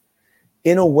 SKUs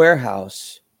in a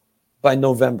warehouse by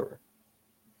November?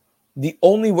 The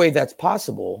only way that's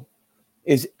possible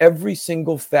is every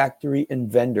single factory and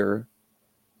vendor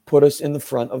put us in the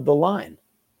front of the line.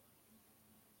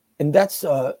 And that's,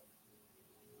 they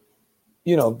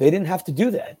didn't have to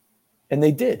do that. And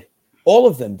they did. All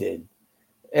of them did.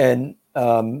 And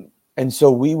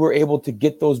so we were able to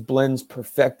get those blends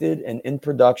perfected and in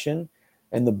production.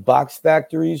 And the box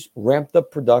factories ramped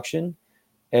up production.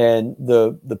 And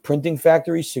the printing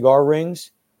factories, cigar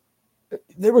rings,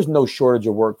 there was no shortage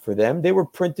of work for them. They were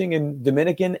printing in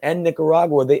Dominican and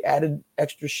Nicaragua. They added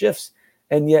extra shifts.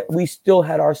 And yet we still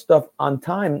had our stuff on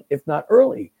time, if not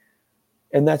early.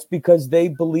 And that's because they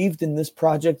believed in this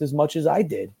project as much as I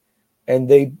did. And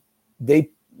they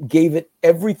gave it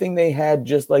everything they had,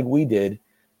 just like we did.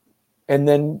 And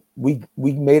then we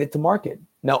made it to market.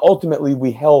 Now, ultimately,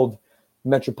 we held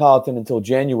Metropolitan until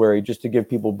January just to give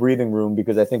people breathing room,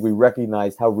 because I think we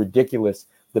recognized how ridiculous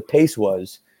the pace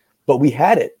was. But we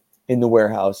had it in the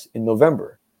warehouse in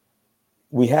November.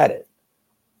 We had it.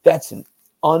 That's an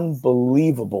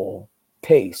unbelievable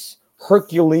pace,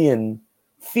 Herculean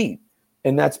feat.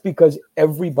 And that's because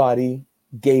everybody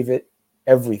gave it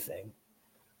everything.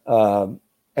 And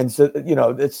so,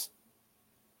 it's,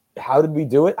 how did we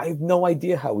do it? I have no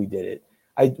idea how we did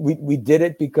it. We did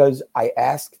it because I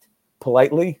asked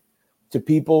politely to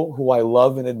people who I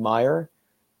love and admire,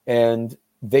 and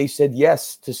they said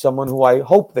yes to someone who I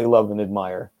hope they love and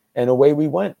admire, and away we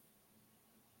went.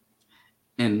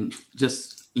 And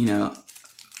just,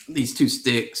 these 2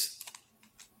 sticks,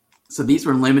 so these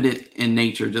were limited in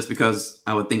nature just because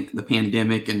I would think the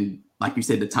pandemic and, like you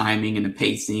said, the timing and the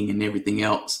pacing and everything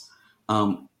else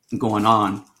going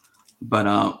on. But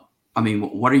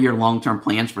what are your long-term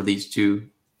plans for these 2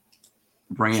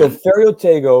 brands? So Ferio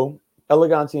Tego,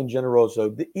 Elegancia, and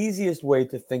Generoso, the easiest way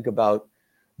to think about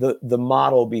the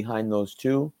model behind those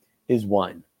 2 is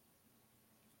wine.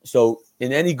 So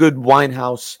in any good wine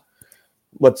house,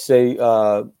 let's say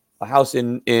a house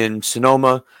in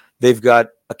Sonoma, they've got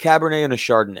a Cabernet and a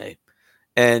Chardonnay,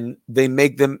 and they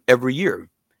make them every year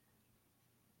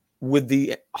with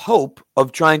the hope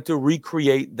of trying to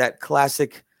recreate that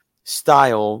classic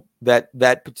style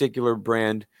that particular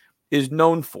brand is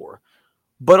known for,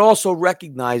 but also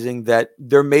recognizing that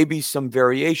there may be some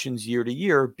variations year to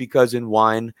year, because in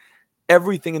wine,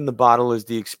 everything in the bottle is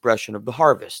the expression of the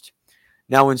harvest.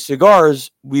 Now, in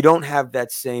cigars, we don't have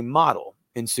that same model.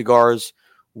 In cigars,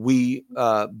 we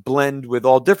blend with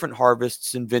all different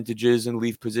harvests and vintages and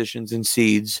leaf positions and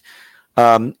seeds.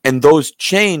 And those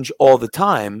change all the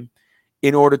time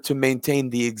in order to maintain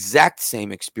the exact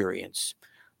same experience.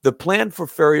 The plan for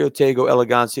Ferio Tego,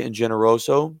 Elegancia, and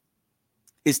Generoso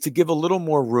is to give a little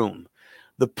more room.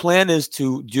 The plan is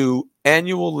to do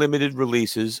annual limited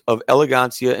releases of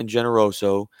Elegancia and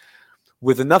Generoso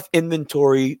with enough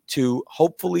inventory to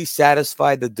hopefully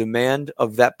satisfy the demand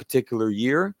of that particular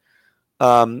year,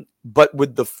 but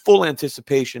with the full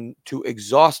anticipation to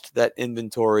exhaust that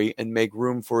inventory and make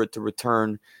room for it to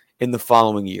return in the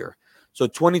following year. So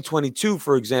 2022,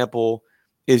 for example,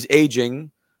 is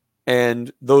aging,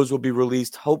 and those will be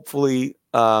released hopefully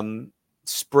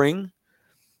spring,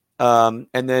 and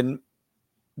then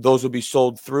those will be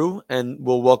sold through, and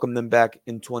we'll welcome them back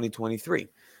in 2023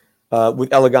 with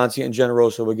Elegancia and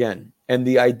Generoso again. And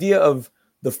the idea of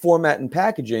the format and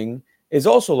packaging is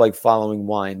also like following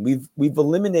wine. We've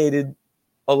eliminated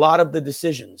a lot of the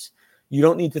decisions. You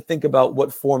don't need to think about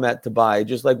what format to buy.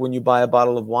 Just like when you buy a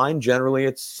bottle of wine, generally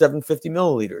it's 750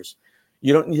 milliliters.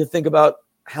 You don't need to think about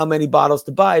how many bottles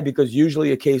to buy, because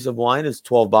usually a case of wine is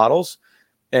 12 bottles,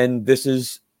 and this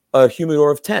is a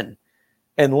humidor of 10.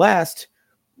 And last,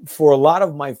 for a lot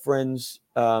of my friends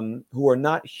who are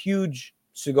not huge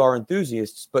cigar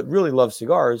enthusiasts, but really love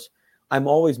cigars, I'm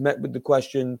always met with the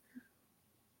question,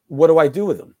 what do I do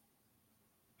with them?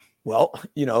 Well,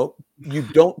 you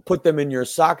don't put them in your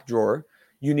sock drawer.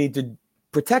 You need to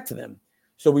protect them.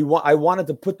 So I wanted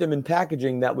to put them in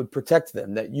packaging that would protect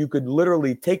them, that you could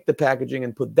literally take the packaging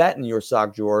and put that in your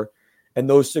sock drawer, and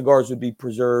those cigars would be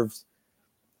preserved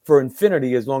for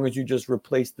infinity as long as you just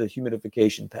replace the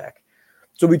humidification pack.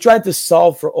 So we tried to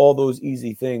solve for all those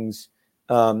easy things,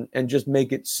 and just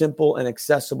make it simple and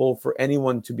accessible for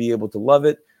anyone to be able to love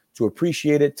it, to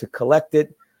appreciate it, to collect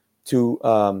it, to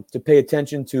pay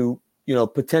attention to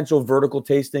potential vertical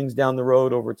tastings down the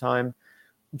road over time.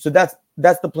 So that's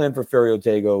the plan for Ferio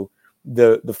Tego,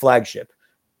 the flagship.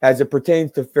 As it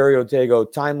pertains to Ferio Tego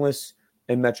Timeless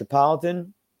and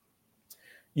Metropolitan,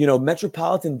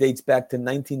 Metropolitan dates back to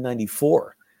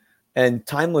 1994, and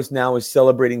Timeless now is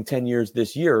celebrating 10 years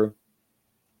this year.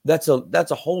 That's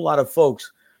a whole lot of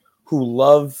folks who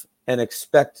love and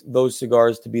expect those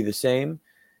cigars to be the same.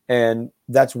 And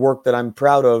that's work that I'm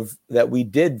proud of that we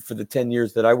did for the 10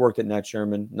 years that I worked at Nat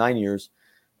Sherman, 9 years.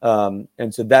 And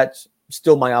so that's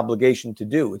still my obligation to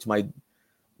do. It's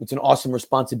an awesome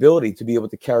responsibility to be able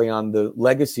to carry on the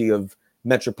legacy of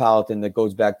Metropolitan that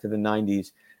goes back to the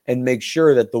 90s and make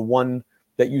sure that the one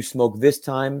that you smoke this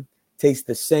time tastes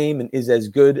the same and is as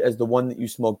good as the one that you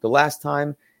smoked the last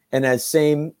time, and the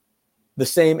same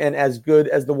and as good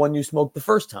as the one you smoked the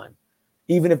first time,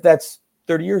 even if that's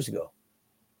 30 years ago.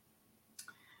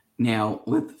 Now,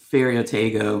 with Ferio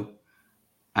Tego,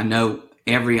 I know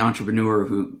every entrepreneur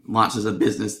who launches a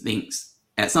business thinks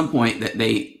at some point that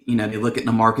they look at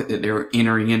the market that they're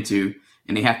entering into,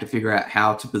 and they have to figure out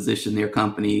how to position their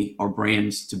company or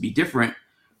brands to be different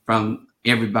from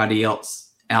everybody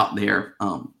else out there,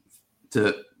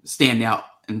 to stand out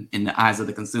in the eyes of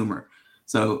the consumer.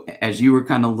 So as you were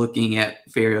kind of looking at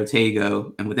Ferio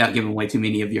Tego, and without giving away too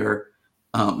many of your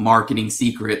marketing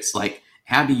secrets, like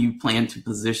how do you plan to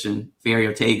position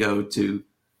Ferio Tego to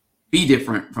be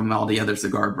different from all the other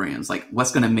cigar brands? Like,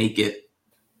 what's going to make it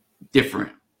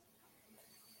different?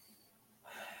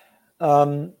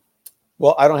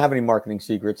 Well, I don't have any marketing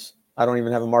secrets. I don't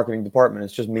even have a marketing department.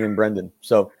 It's just me and Brendan.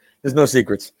 So there's no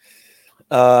secrets.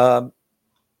 From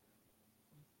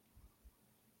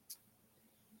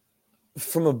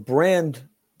a brand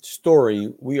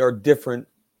story, we are different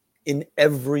in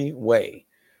every way.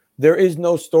 There is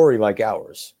no story like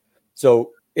ours.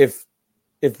 So if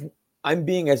I'm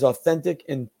being as authentic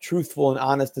and truthful and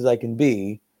honest as I can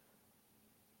be,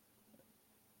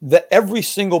 that every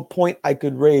single point I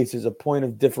could raise is a point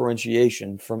of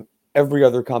differentiation from every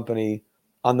other company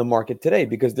on the market today,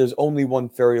 because there's only one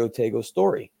Ferio Tego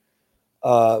story.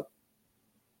 But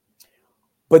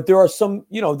there are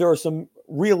some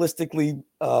realistically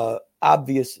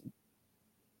obvious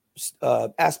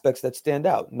aspects that stand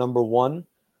out. Number one,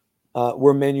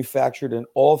 we're manufactured in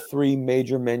all three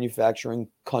major manufacturing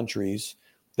countries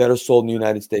that are sold in the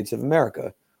United States of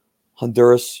America: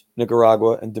 Honduras,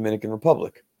 Nicaragua, and Dominican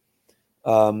Republic.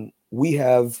 We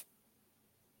have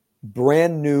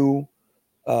brand new,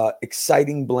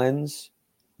 exciting blends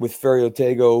with Ferio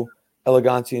Tego,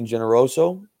 Elegancia, and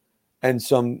Generoso, and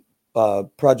some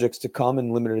projects to come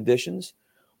in limited editions.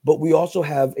 But we also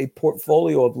have a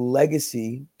portfolio of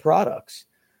legacy products.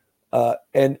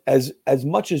 And as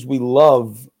much as we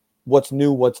love what's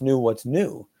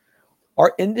new,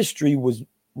 our industry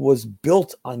was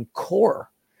built on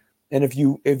core. And if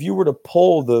you were to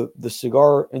poll the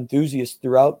cigar enthusiasts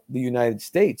throughout the United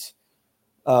States,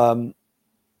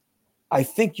 I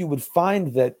think you would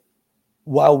find that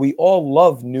while we all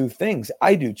love new things,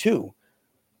 I do too,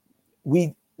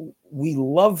 we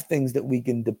love things that we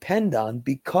can depend on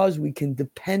because we can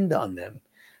depend on them.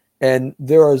 And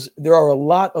there are a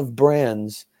lot of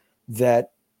brands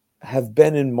that have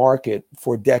been in market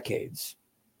for decades,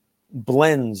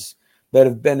 blends that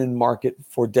have been in market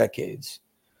for decades.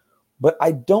 But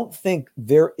I don't think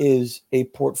there is a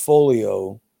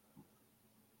portfolio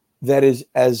that is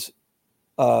as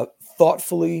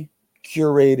thoughtfully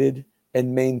curated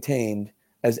and maintained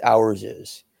as ours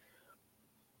is.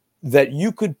 That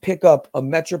you could pick up a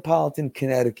Metropolitan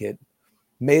Connecticut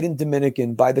made in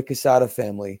Dominican by the Quesada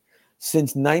family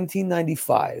since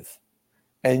 1995,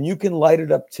 and you can light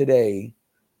it up today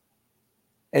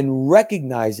and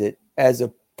recognize it as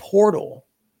a portal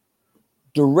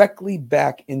directly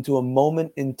back into a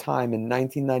moment in time in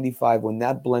 1995 when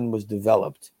that blend was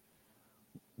developed.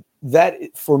 That,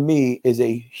 for me, is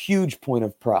a huge point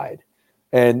of pride.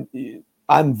 And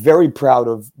I'm very proud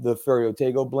of the Ferio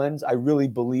Tego blends. I really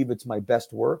believe it's my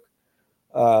best work.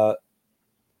 But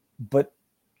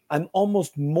I'm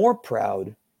almost more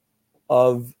proud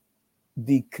of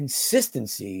the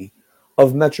consistency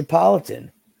of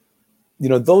Metropolitan.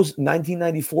 Those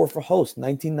 1994 for Host,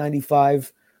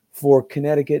 1995 for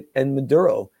Connecticut and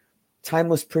Maduro.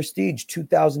 Timeless Prestige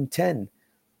 2010.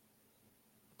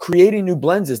 Creating new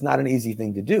blends is not an easy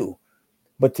thing to do,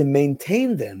 but to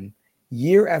maintain them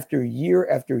year after year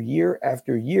after year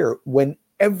after year, when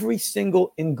every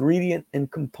single ingredient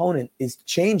and component is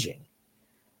changing,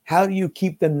 how do you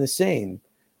keep them the same?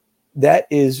 That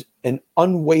is an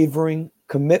unwavering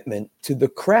commitment to the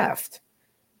craft.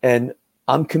 And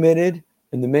I'm committed,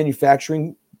 and the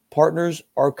manufacturing partners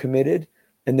are committed,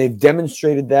 and they've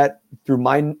demonstrated that through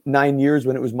my 9 years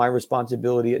when it was my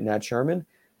responsibility at Nat Sherman.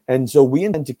 And so we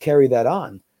intend to carry that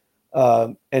on.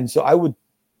 And so I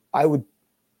would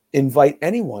invite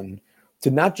anyone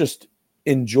to not just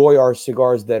enjoy our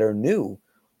cigars that are new,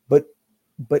 but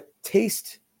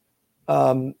taste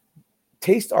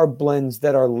our blends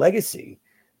that are legacy,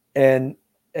 and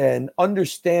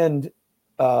understand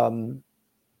the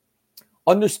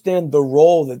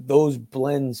role that those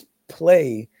blends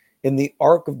play in the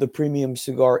arc of the premium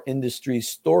cigar industry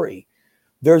story.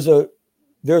 There's a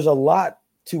lot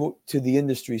to the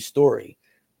industry story.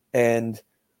 And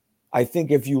I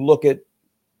think if you look at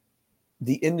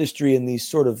the industry in these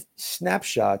sort of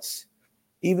snapshots,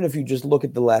 even if you just look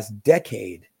at the last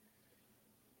decade,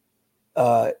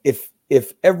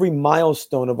 if every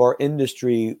milestone of our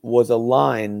industry was a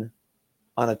line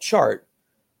on a chart,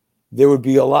 there would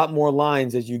be a lot more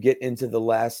lines as you get into the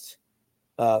last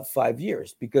 5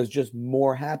 years, because just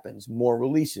more happens, more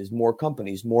releases, more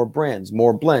companies, more brands,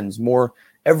 more blends, more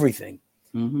everything.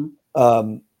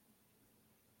 Mm-hmm.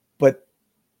 But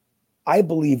I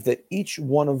believe that each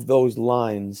one of those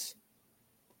lines,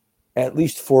 at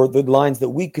least for the lines that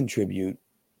we contribute,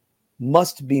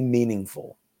 must be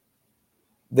meaningful.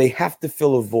 They have to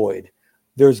fill a void.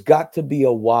 There's got to be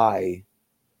a why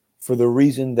for the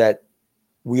reason that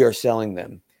we are selling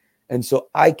them. And so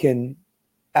I can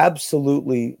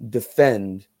absolutely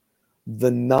defend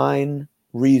the 9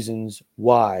 reasons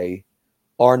why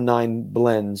our 9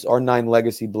 blends, our 9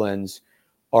 legacy blends,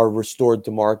 are restored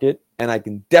to market. And I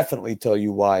can definitely tell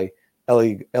you why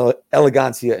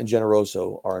Elegancia and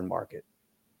Generoso are in market.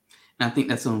 And I think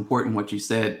that's so important what you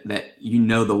said, that you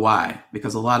know the why,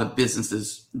 because a lot of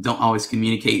businesses don't always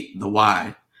communicate the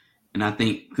why. And I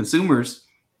think consumers,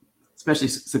 especially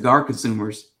cigar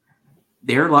consumers,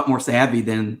 they're a lot more savvy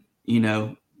than,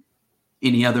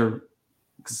 any other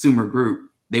consumer group.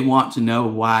 They want to know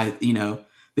why,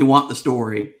 they want the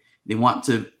story. They want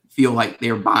to feel like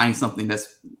they're buying something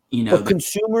that's, But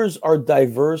consumers are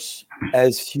diverse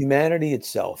as humanity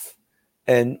itself.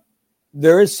 And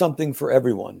there is something for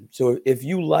everyone. So if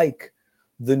you like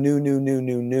the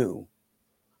new,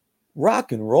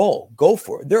 rock and roll, go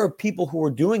for it. There are people who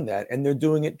are doing that, and they're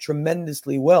doing it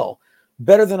tremendously well,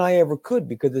 better than I ever could,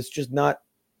 because it's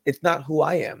not who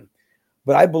I am.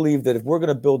 But I believe that if we're going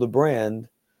to build a brand,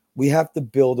 we have to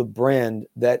build a brand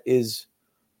that is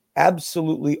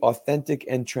absolutely authentic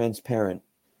and transparent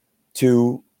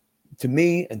to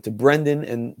me and to Brendan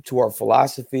and to our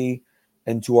philosophy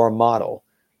and to our model.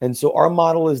 And so our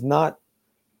model is not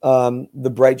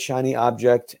the bright, shiny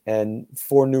object and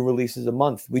 4 new releases a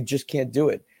month. We just can't do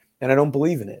it. And I don't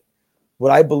believe in it.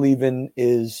 What I believe in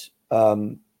is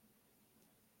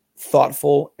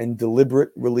thoughtful and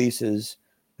deliberate releases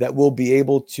that will be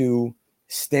able to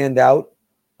stand out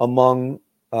among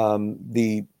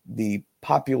the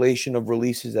population of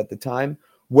releases at the time,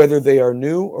 whether they are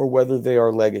new or whether they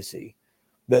are legacy.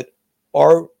 That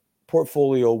our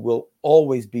portfolio will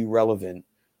always be relevant,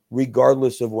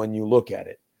 regardless of when you look at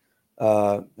it.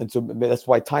 And so that's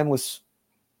why Timeless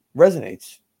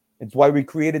resonates. It's why we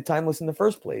created Timeless in the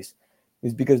first place,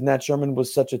 is because Nat Sherman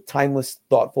was such a timeless,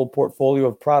 thoughtful portfolio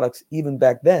of products, even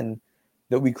back then,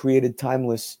 that we created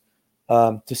Timeless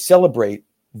to celebrate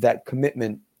that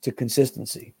commitment to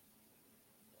consistency.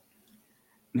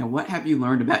 Now, what have you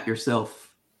learned about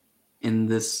yourself in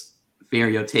this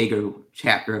Ferio Tego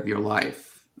chapter of your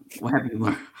life? What have you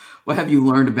learned? What have you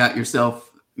learned about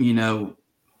yourself? I'm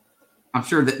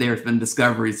sure that there's been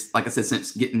discoveries, like I said,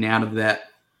 since getting out of that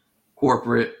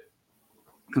corporate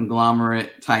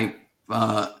conglomerate type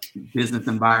business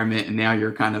environment, and now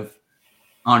you're kind of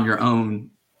on your own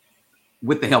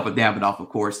with the help of Davidoff, of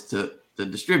course, to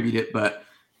distribute it. But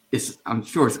I'm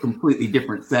sure it's a completely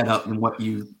different setup than what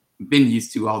you've been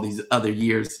used to all these other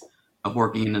years of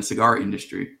working in the cigar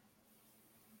industry.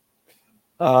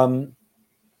 I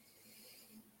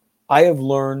have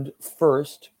learned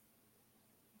first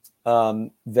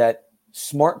that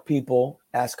smart people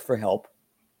ask for help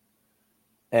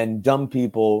and dumb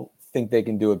people think they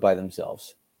can do it by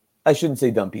themselves. I shouldn't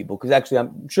say dumb people, because actually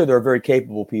I'm sure there are very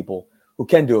capable people who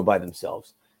can do it by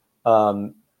themselves.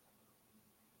 The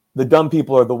dumb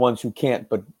people are the ones who can't,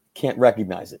 but can't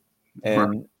recognize it,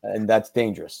 and that's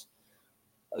dangerous.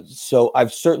 So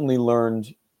I've certainly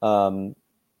learned to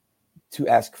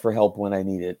ask for help when I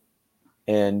need it,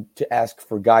 and to ask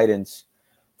for guidance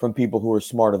from people who are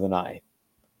smarter than I.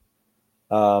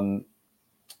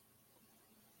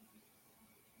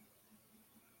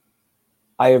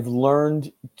 I have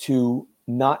learned to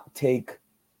not take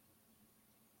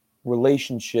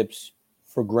relationships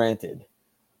for granted.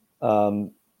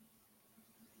 Going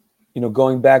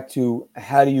back to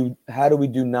how do we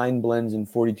do 9 blends and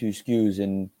 42 SKUs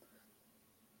in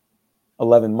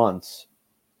 11 months?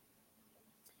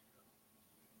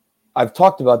 I've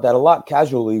talked about that a lot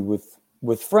casually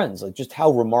with friends, like just how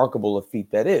remarkable a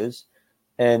feat that is.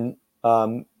 And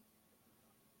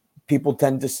people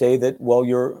tend to say that, well,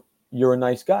 you're a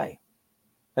nice guy.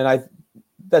 And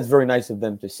that's very nice of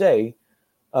them to say.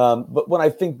 But when I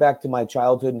think back to my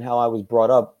childhood and how I was brought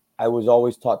up, I was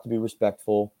always taught to be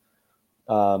respectful,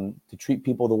 to treat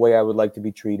people the way I would like to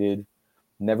be treated,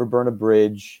 never burn a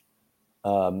bridge,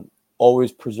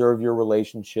 always preserve your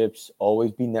relationships,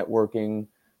 always be networking.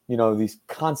 These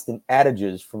constant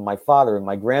adages from my father and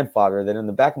my grandfather that in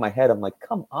the back of my head, I'm like,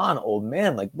 come on, old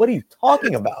man. Like, what are you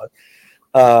talking about?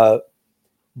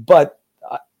 But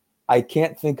I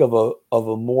can't think of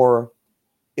a more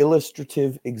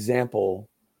illustrative example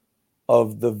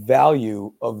of the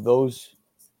value of those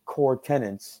core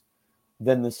tenets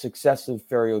than the success of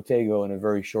Ferio Tego in a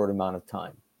very short amount of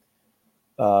time.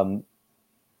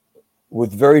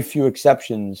 With very few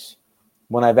exceptions,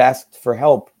 when I've asked for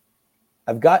help,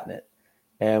 I've gotten it.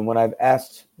 And when I've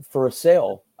asked for a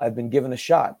sale, I've been given a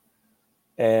shot.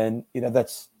 And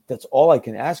that's all I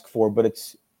can ask for. But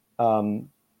it's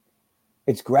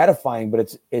gratifying,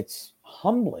 but it's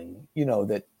humbling.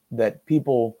 That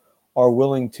people are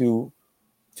willing to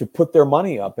put their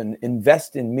money up and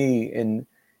invest in me in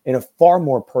a far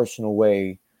more personal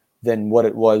way than what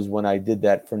it was when I did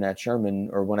that for Nat Sherman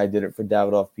or when I did it for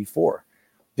Davidoff before.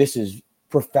 This is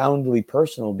profoundly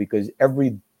personal because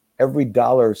every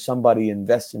dollar somebody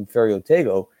invests in Ferio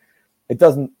Tego,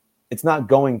 it's not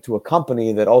going to a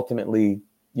company that ultimately,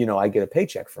 I get a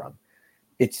paycheck from.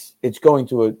 It's going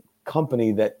to a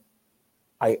company that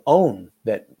I own,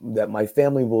 that my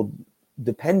family will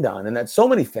depend on, and that so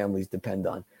many families depend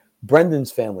on.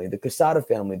 Brendan's family, the Casada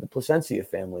family, the Placencia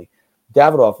family,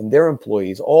 Davidoff and their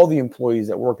employees, all the employees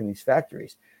that work in these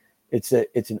factories. It's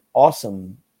an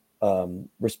awesome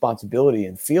responsibility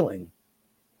and feeling.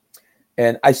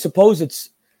 And I suppose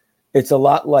it's a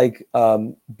lot like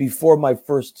before my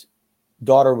first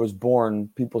daughter was born,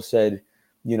 people said,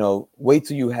 wait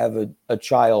till you have a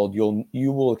child,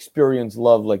 you will experience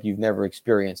love like you've never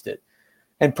experienced it.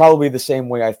 And probably the same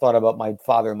way I thought about my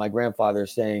father and my grandfather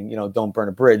saying, don't burn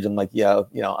a bridge. I'm like, yeah,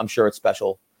 I'm sure it's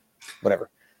special, whatever.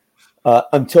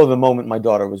 Until the moment my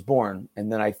daughter was born.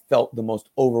 And then I felt the most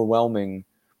overwhelming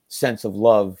sense of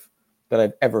love that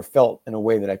I've ever felt in a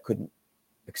way that I couldn't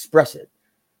express it.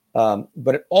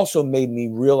 But it also made me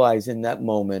realize in that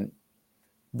moment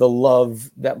the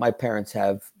love that my parents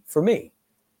have for me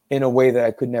in a way that I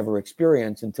could never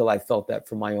experience until I felt that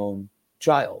for my own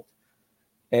child.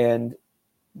 And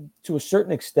to a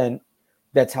certain extent,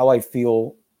 that's how I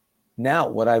feel now.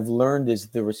 What I've learned is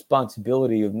the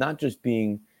responsibility of not just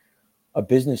being a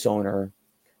business owner,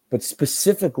 but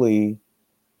specifically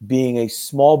being a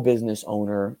small business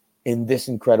owner in this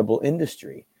incredible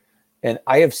industry. And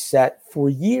I have sat for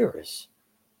years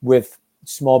with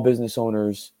small business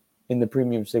owners in the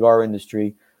premium cigar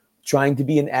industry, trying to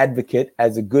be an advocate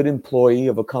as a good employee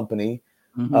of a company,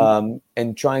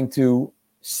 and trying to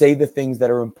say the things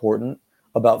that are important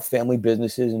about family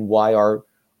businesses and why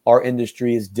our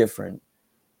industry is different.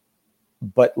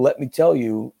 But let me tell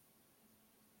you,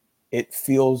 it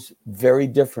feels very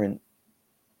different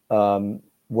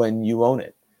when you own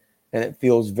it. And it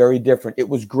feels very different. It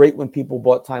was great when people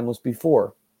bought Timeless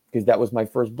before, because that was my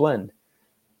first blend.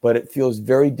 But it feels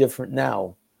very different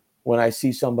now when I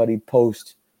see somebody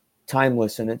post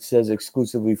Timeless and it says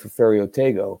exclusively for Ferio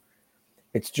Tego.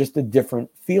 It's just a different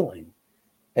feeling.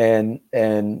 And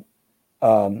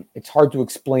it's hard to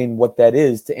explain what that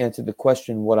is to answer the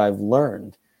question, what I've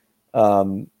learned,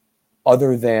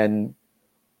 other than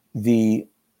the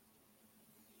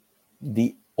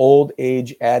old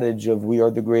age adage of we are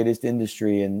the greatest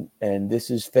industry and this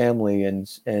is family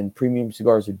and premium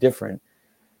cigars are different.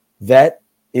 That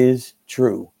is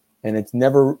true. And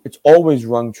it's always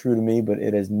rung true to me, but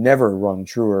it has never rung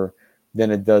truer than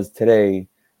it does today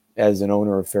as an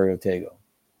owner of Ferio Tego.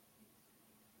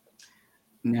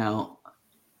 Now,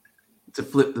 to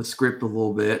flip the script a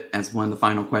little bit as one of the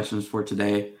final questions for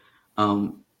today,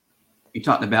 you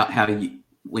talked about how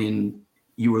when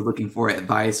you were looking for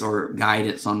advice or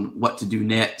guidance on what to do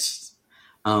next,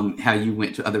 how you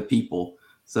went to other people.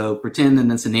 So pretend in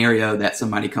the scenario that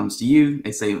somebody comes to you,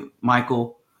 they say,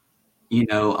 Michael,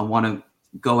 I want to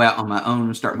go out on my own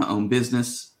and start my own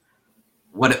business.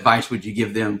 What advice would you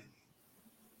give them?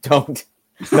 Don't.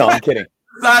 No, I'm kidding.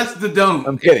 Besides the don't.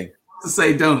 I'm kidding. To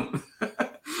say don't.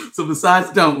 So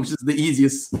besides don't, which is the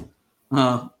easiest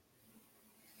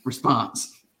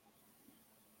response.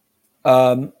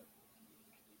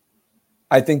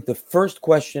 I think the first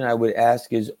question I would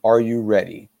ask is, are you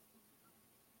ready?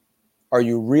 Are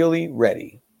you really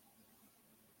ready?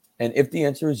 And if the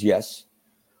answer is yes,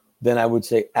 then I would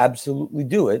say absolutely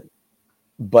do it,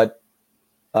 but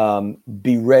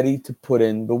be ready to put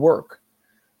in the work.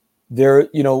 There,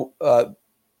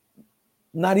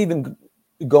 not even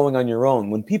going on your own.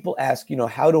 When people ask,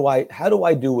 how do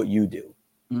I do what you do?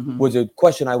 Mm-hmm. Was a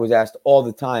question I was asked all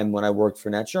the time when I worked for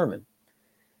Nat Sherman.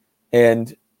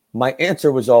 And my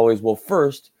answer was always, well,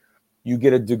 first you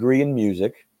get a degree in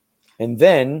music, and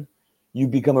then you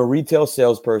become a retail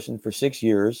salesperson for 6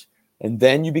 years, and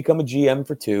then you become a GM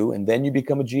for 2, and then you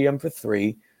become a GM for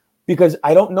 3, because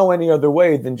I don't know any other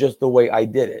way than just the way I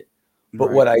did it.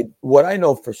 But right. what I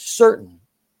know for certain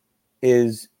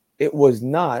is it was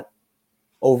not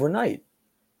overnight,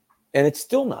 and it's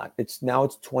still not. It's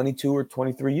 22 or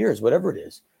 23 years, whatever it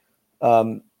is.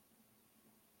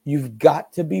 You've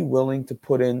got to be willing to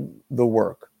put in the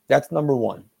work. That's number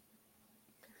one.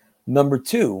 Number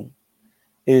two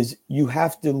is you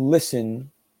have to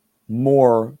listen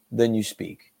more than you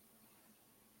speak.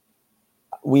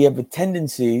 We have a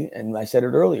tendency, and I said it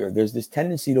earlier, there's this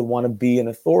tendency to want to be an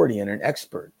authority and an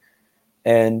expert.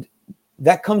 And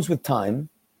that comes with time.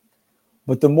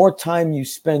 But the more time you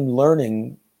spend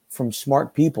learning from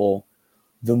smart people,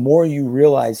 the more you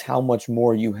realize how much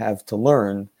more you have to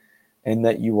learn, and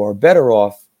that you are better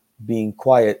off being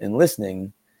quiet and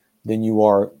listening than you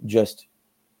are just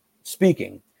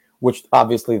speaking, which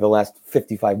obviously the last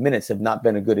 55 minutes have not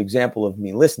been a good example of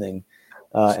me listening,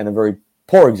 and a very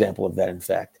poor example of that, in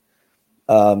fact.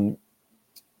 But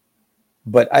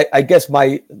I guess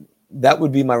that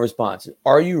would be my response.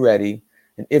 Are you ready?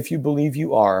 And if you believe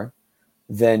you are,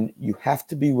 then you have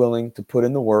to be willing to put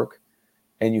in the work,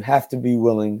 and you have to be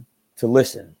willing to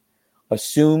listen.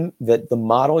 Assume that the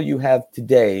model you have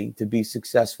today to be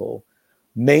successful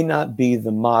may not be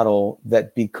the model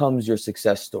that becomes your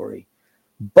success story.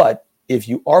 But if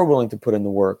you are willing to put in the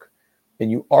work,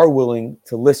 and you are willing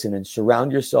to listen and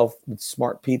surround yourself with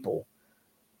smart people,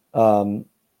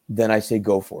 then I say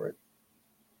go for it.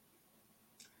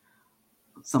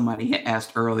 Somebody had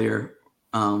asked earlier,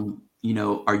 are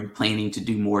you planning to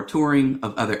do more touring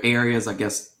of other areas, I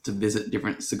guess, to visit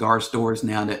different cigar stores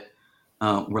now that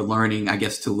we're learning, I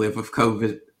guess, to live with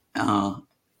COVID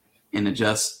and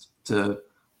adjust to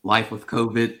life with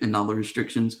COVID and all the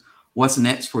restrictions? What's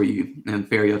next for you in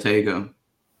Ferio Tego?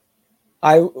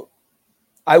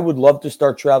 I would love to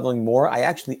start traveling more. I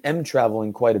actually am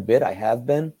traveling quite a bit. I have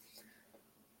been.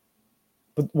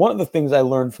 But one of the things I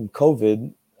learned from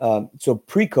COVID, so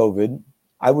pre-COVID,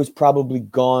 I was probably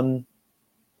gone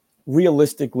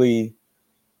realistically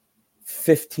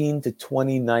 15 to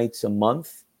 20 nights a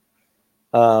month.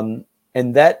 And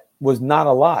that was not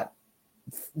a lot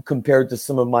compared to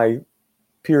some of my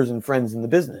peers and friends in the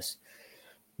business.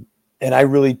 And I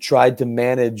really tried to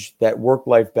manage that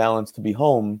work-life balance to be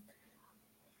home.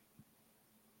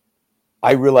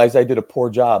 I realized I did a poor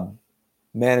job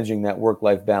managing that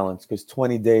work-life balance, because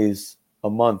 20 days a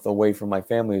month away from my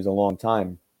family is a long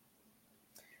time.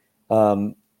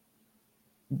 Now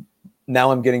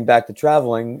I'm getting back to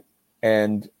traveling,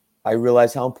 and I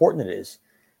realize how important it is.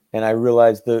 And I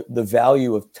realized the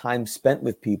value of time spent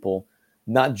with people,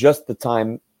 not just the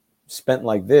time spent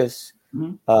like this,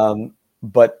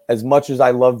 but as much as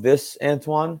I love this,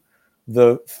 Antoine,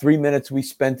 the 3 minutes we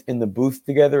spent in the booth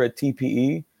together at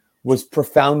TPE was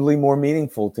profoundly more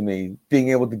meaningful to me. Being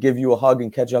able to give you a hug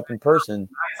and catch up in person.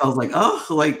 I was like,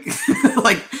 oh,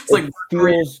 it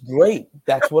feels great.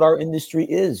 That's what our industry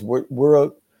is.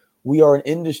 We are an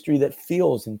industry that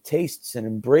feels and tastes and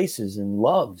embraces and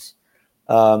loves.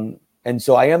 And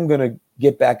so I am going to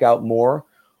get back out more.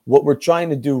 What we're trying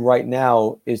to do right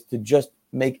now is to just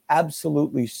make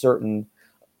absolutely certain.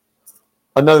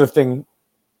 Another thing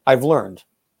I've learned,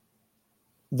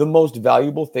 the most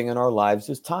valuable thing in our lives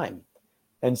is time,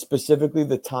 and specifically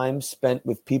the time spent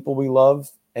with people we love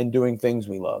and doing things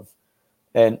we love.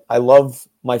 And I love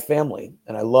my family,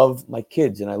 and I love my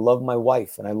kids, and I love my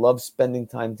wife, and I love spending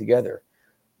time together.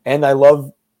 And I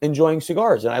love enjoying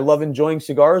cigars, and I love enjoying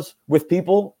cigars with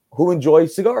people who enjoy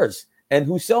cigars and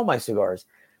who sell my cigars.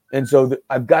 And so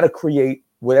I've got to create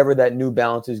whatever that new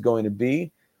balance is going to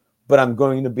be. But I'm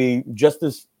going to be just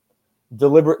as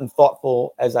deliberate and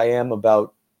thoughtful as I am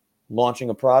about launching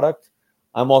a product.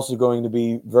 I'm also going to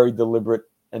be very deliberate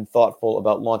and thoughtful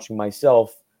about launching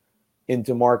myself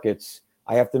into markets.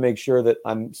 I have to make sure that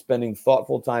I'm spending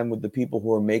thoughtful time with the people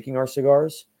who are making our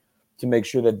cigars to make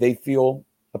sure that they feel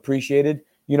appreciated.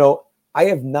 You know, I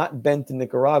have not been to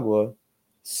Nicaragua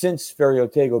since Ferio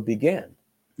Tego began.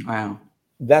 Wow.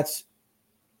 That's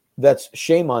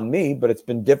shame on me, but it's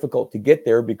been difficult to get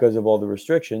there because of all the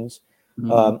restrictions.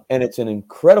 Mm-hmm. And it's an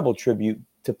incredible tribute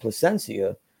to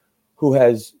Plasencia, who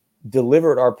has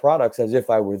delivered our products as if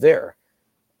I were there.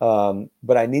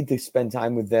 But I need to spend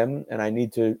time with them, and I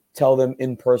need to tell them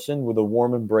in person with a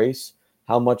warm embrace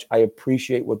how much I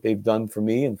appreciate what they've done for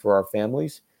me and for our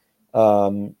families.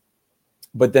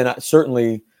 But then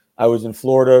I was in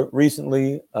Florida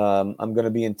recently. I'm going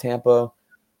to be in Tampa.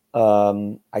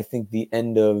 I think the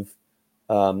end of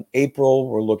April.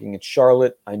 We're looking at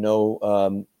Charlotte. I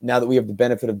know now that we have the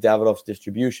benefit of Davidoff's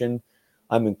distribution,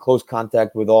 I'm in close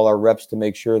contact with all our reps to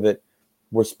make sure that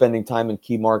we're spending time in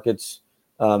key markets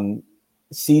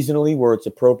seasonally where it's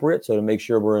appropriate. So to make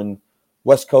sure we're in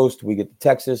West Coast, we get to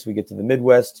Texas, we get to the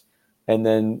Midwest, and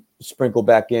then sprinkle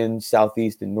back in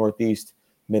Southeast and Northeast,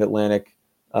 Mid-Atlantic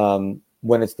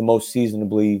when it's the most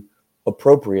seasonably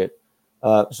appropriate.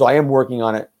 So I am working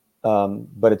on it,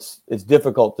 but it's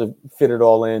difficult to fit it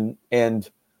all in and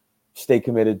stay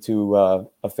committed to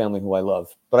a family who I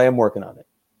love. But I am working on it.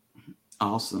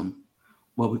 Awesome.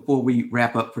 Well, before we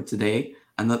wrap up for today,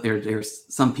 I know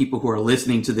there's some people who are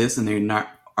listening to this and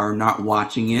are not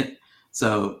watching it.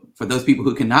 So for those people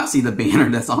who cannot see the banner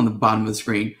that's on the bottom of the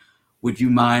screen, would you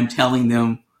mind telling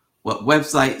them what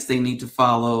websites they need to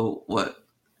follow, what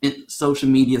social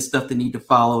media stuff they need to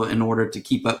follow in order to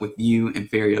keep up with you and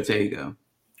Ferio Tego?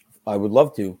 I would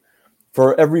love to.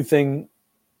 For everything,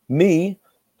 me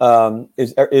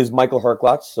is Michael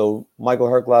Herklotz. So Michael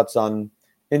Herklotz on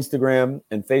Instagram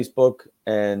and Facebook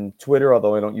and Twitter,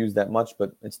 although I don't use that much,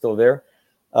 but it's still there.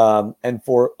 And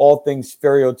for all things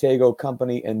Ferio Tego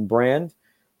company and brand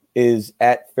is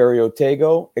at Ferio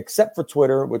Tego, except for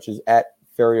Twitter, which is at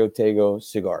Ferio Tego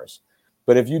Cigars.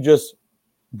 But if you just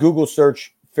Google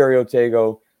search Ferio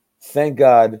Tego, thank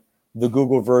God the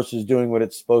Googleverse is doing what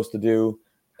it's supposed to do.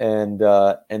 And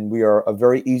we are a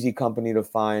very easy company to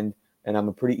find, and I'm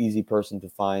a pretty easy person to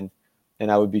find. And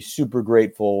I would be super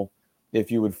grateful if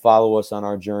you would follow us on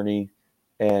our journey.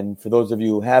 And for those of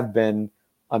you who have been,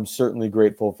 I'm certainly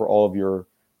grateful for all of your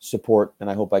support,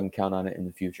 and I hope I can count on it in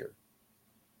the future.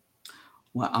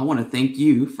 Well, I want to thank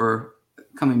you for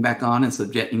coming back on and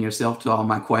subjecting yourself to all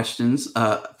my questions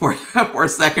for a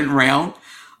second round.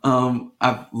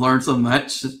 I've learned so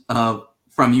much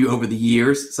from you over the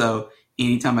years. So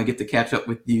anytime I get to catch up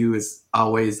with you is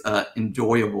always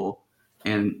enjoyable.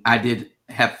 And I did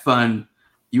have fun.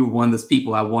 You were one of those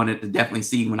people I wanted to definitely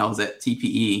see when I was at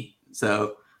TPE.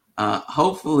 So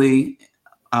hopefully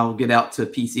I'll get out to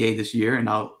PCA this year, and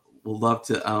will love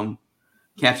to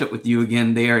catch up with you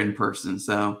again there in person.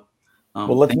 So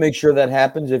well, let's make sure that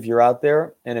happens if you're out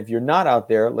there. And if you're not out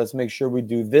there, let's make sure we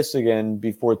do this again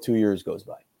before 2 years goes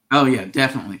by. Oh, yeah,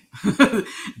 definitely.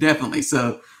 Definitely.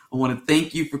 So I want to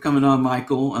thank you for coming on,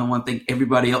 Michael. I want to thank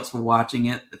everybody else for watching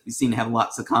it. We seem to have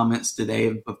lots of comments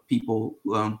today of people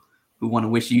who want to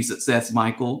wish you success,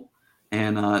 Michael.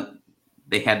 And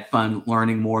they had fun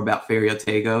learning more about Ferio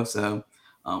Tego. So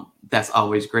that's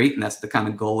always great. And that's the kind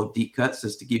of goal of Deep Cuts,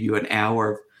 is to give you an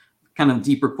hour of kind of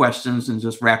deeper questions and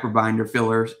just wrapper binder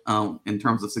fillers in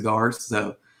terms of cigars.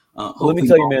 So let me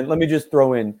tell you, man, let me just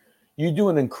throw in, you do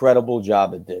an incredible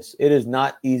job at this. It is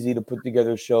not easy to put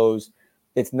together shows.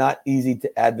 It's not easy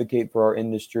to advocate for our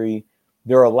industry.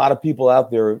 There are a lot of people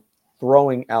out there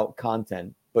throwing out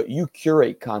content, but you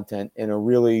curate content in a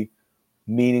really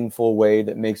meaningful way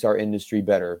that makes our industry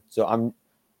better. So I'm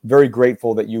very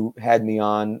grateful that you had me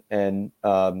on, and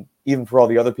even for all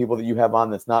the other people that you have on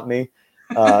that's not me.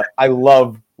 I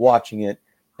love watching it,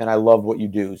 and I love what you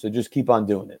do. So just keep on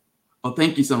doing it. Well,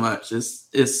 thank you so much.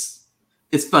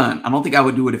 It's fun. I don't think I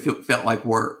would do it if it felt like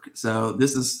work. So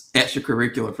this is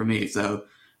extracurricular for me. So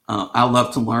I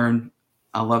love to learn.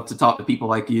 I love to talk to people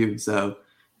like you. So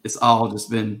it's all just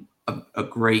been a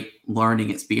great learning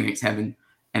experience, having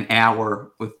an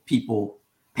hour with people,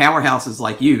 powerhouses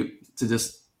like you, to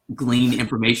just glean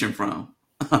information from.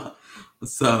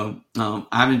 So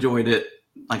I've enjoyed it.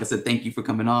 Like I said, thank you for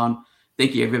coming on.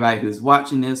 Thank you, everybody who's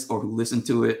watching this or who listened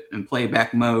to it in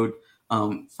playback mode.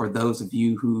 For those of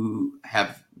you who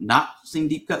have not seen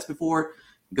Deep Cuts before,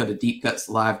 go to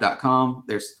deepcutslive.com.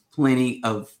 There's plenty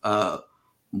of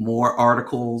more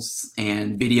articles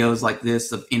and videos like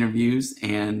this of interviews.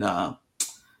 And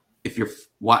if you're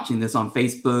watching this on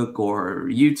Facebook or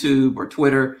YouTube or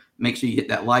Twitter, make sure you hit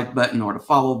that like button or the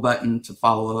follow button to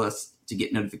follow us to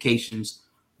get notifications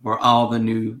for all the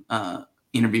new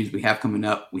interviews we have coming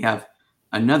up. We have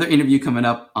another interview coming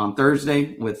up on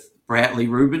Thursday with Bradley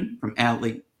Rubin from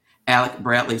Alec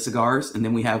Bradley Cigars. And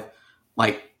then we have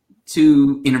like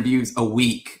 2 interviews a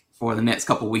week for the next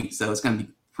couple of weeks. So it's going to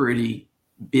be pretty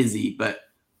busy, but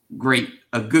great,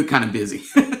 a good kind of busy.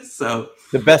 So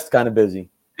the best kind of busy.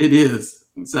 It is.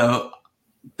 So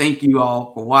thank you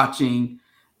all for watching.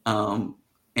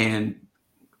 And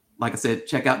like I said,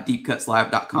 check out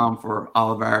deepcutslive.com for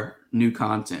all of our new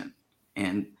content.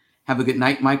 And have a good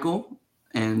night, Michael.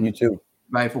 And you too.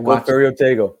 Bye for watching. Go Ferio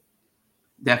Tego.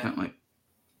 Definitely.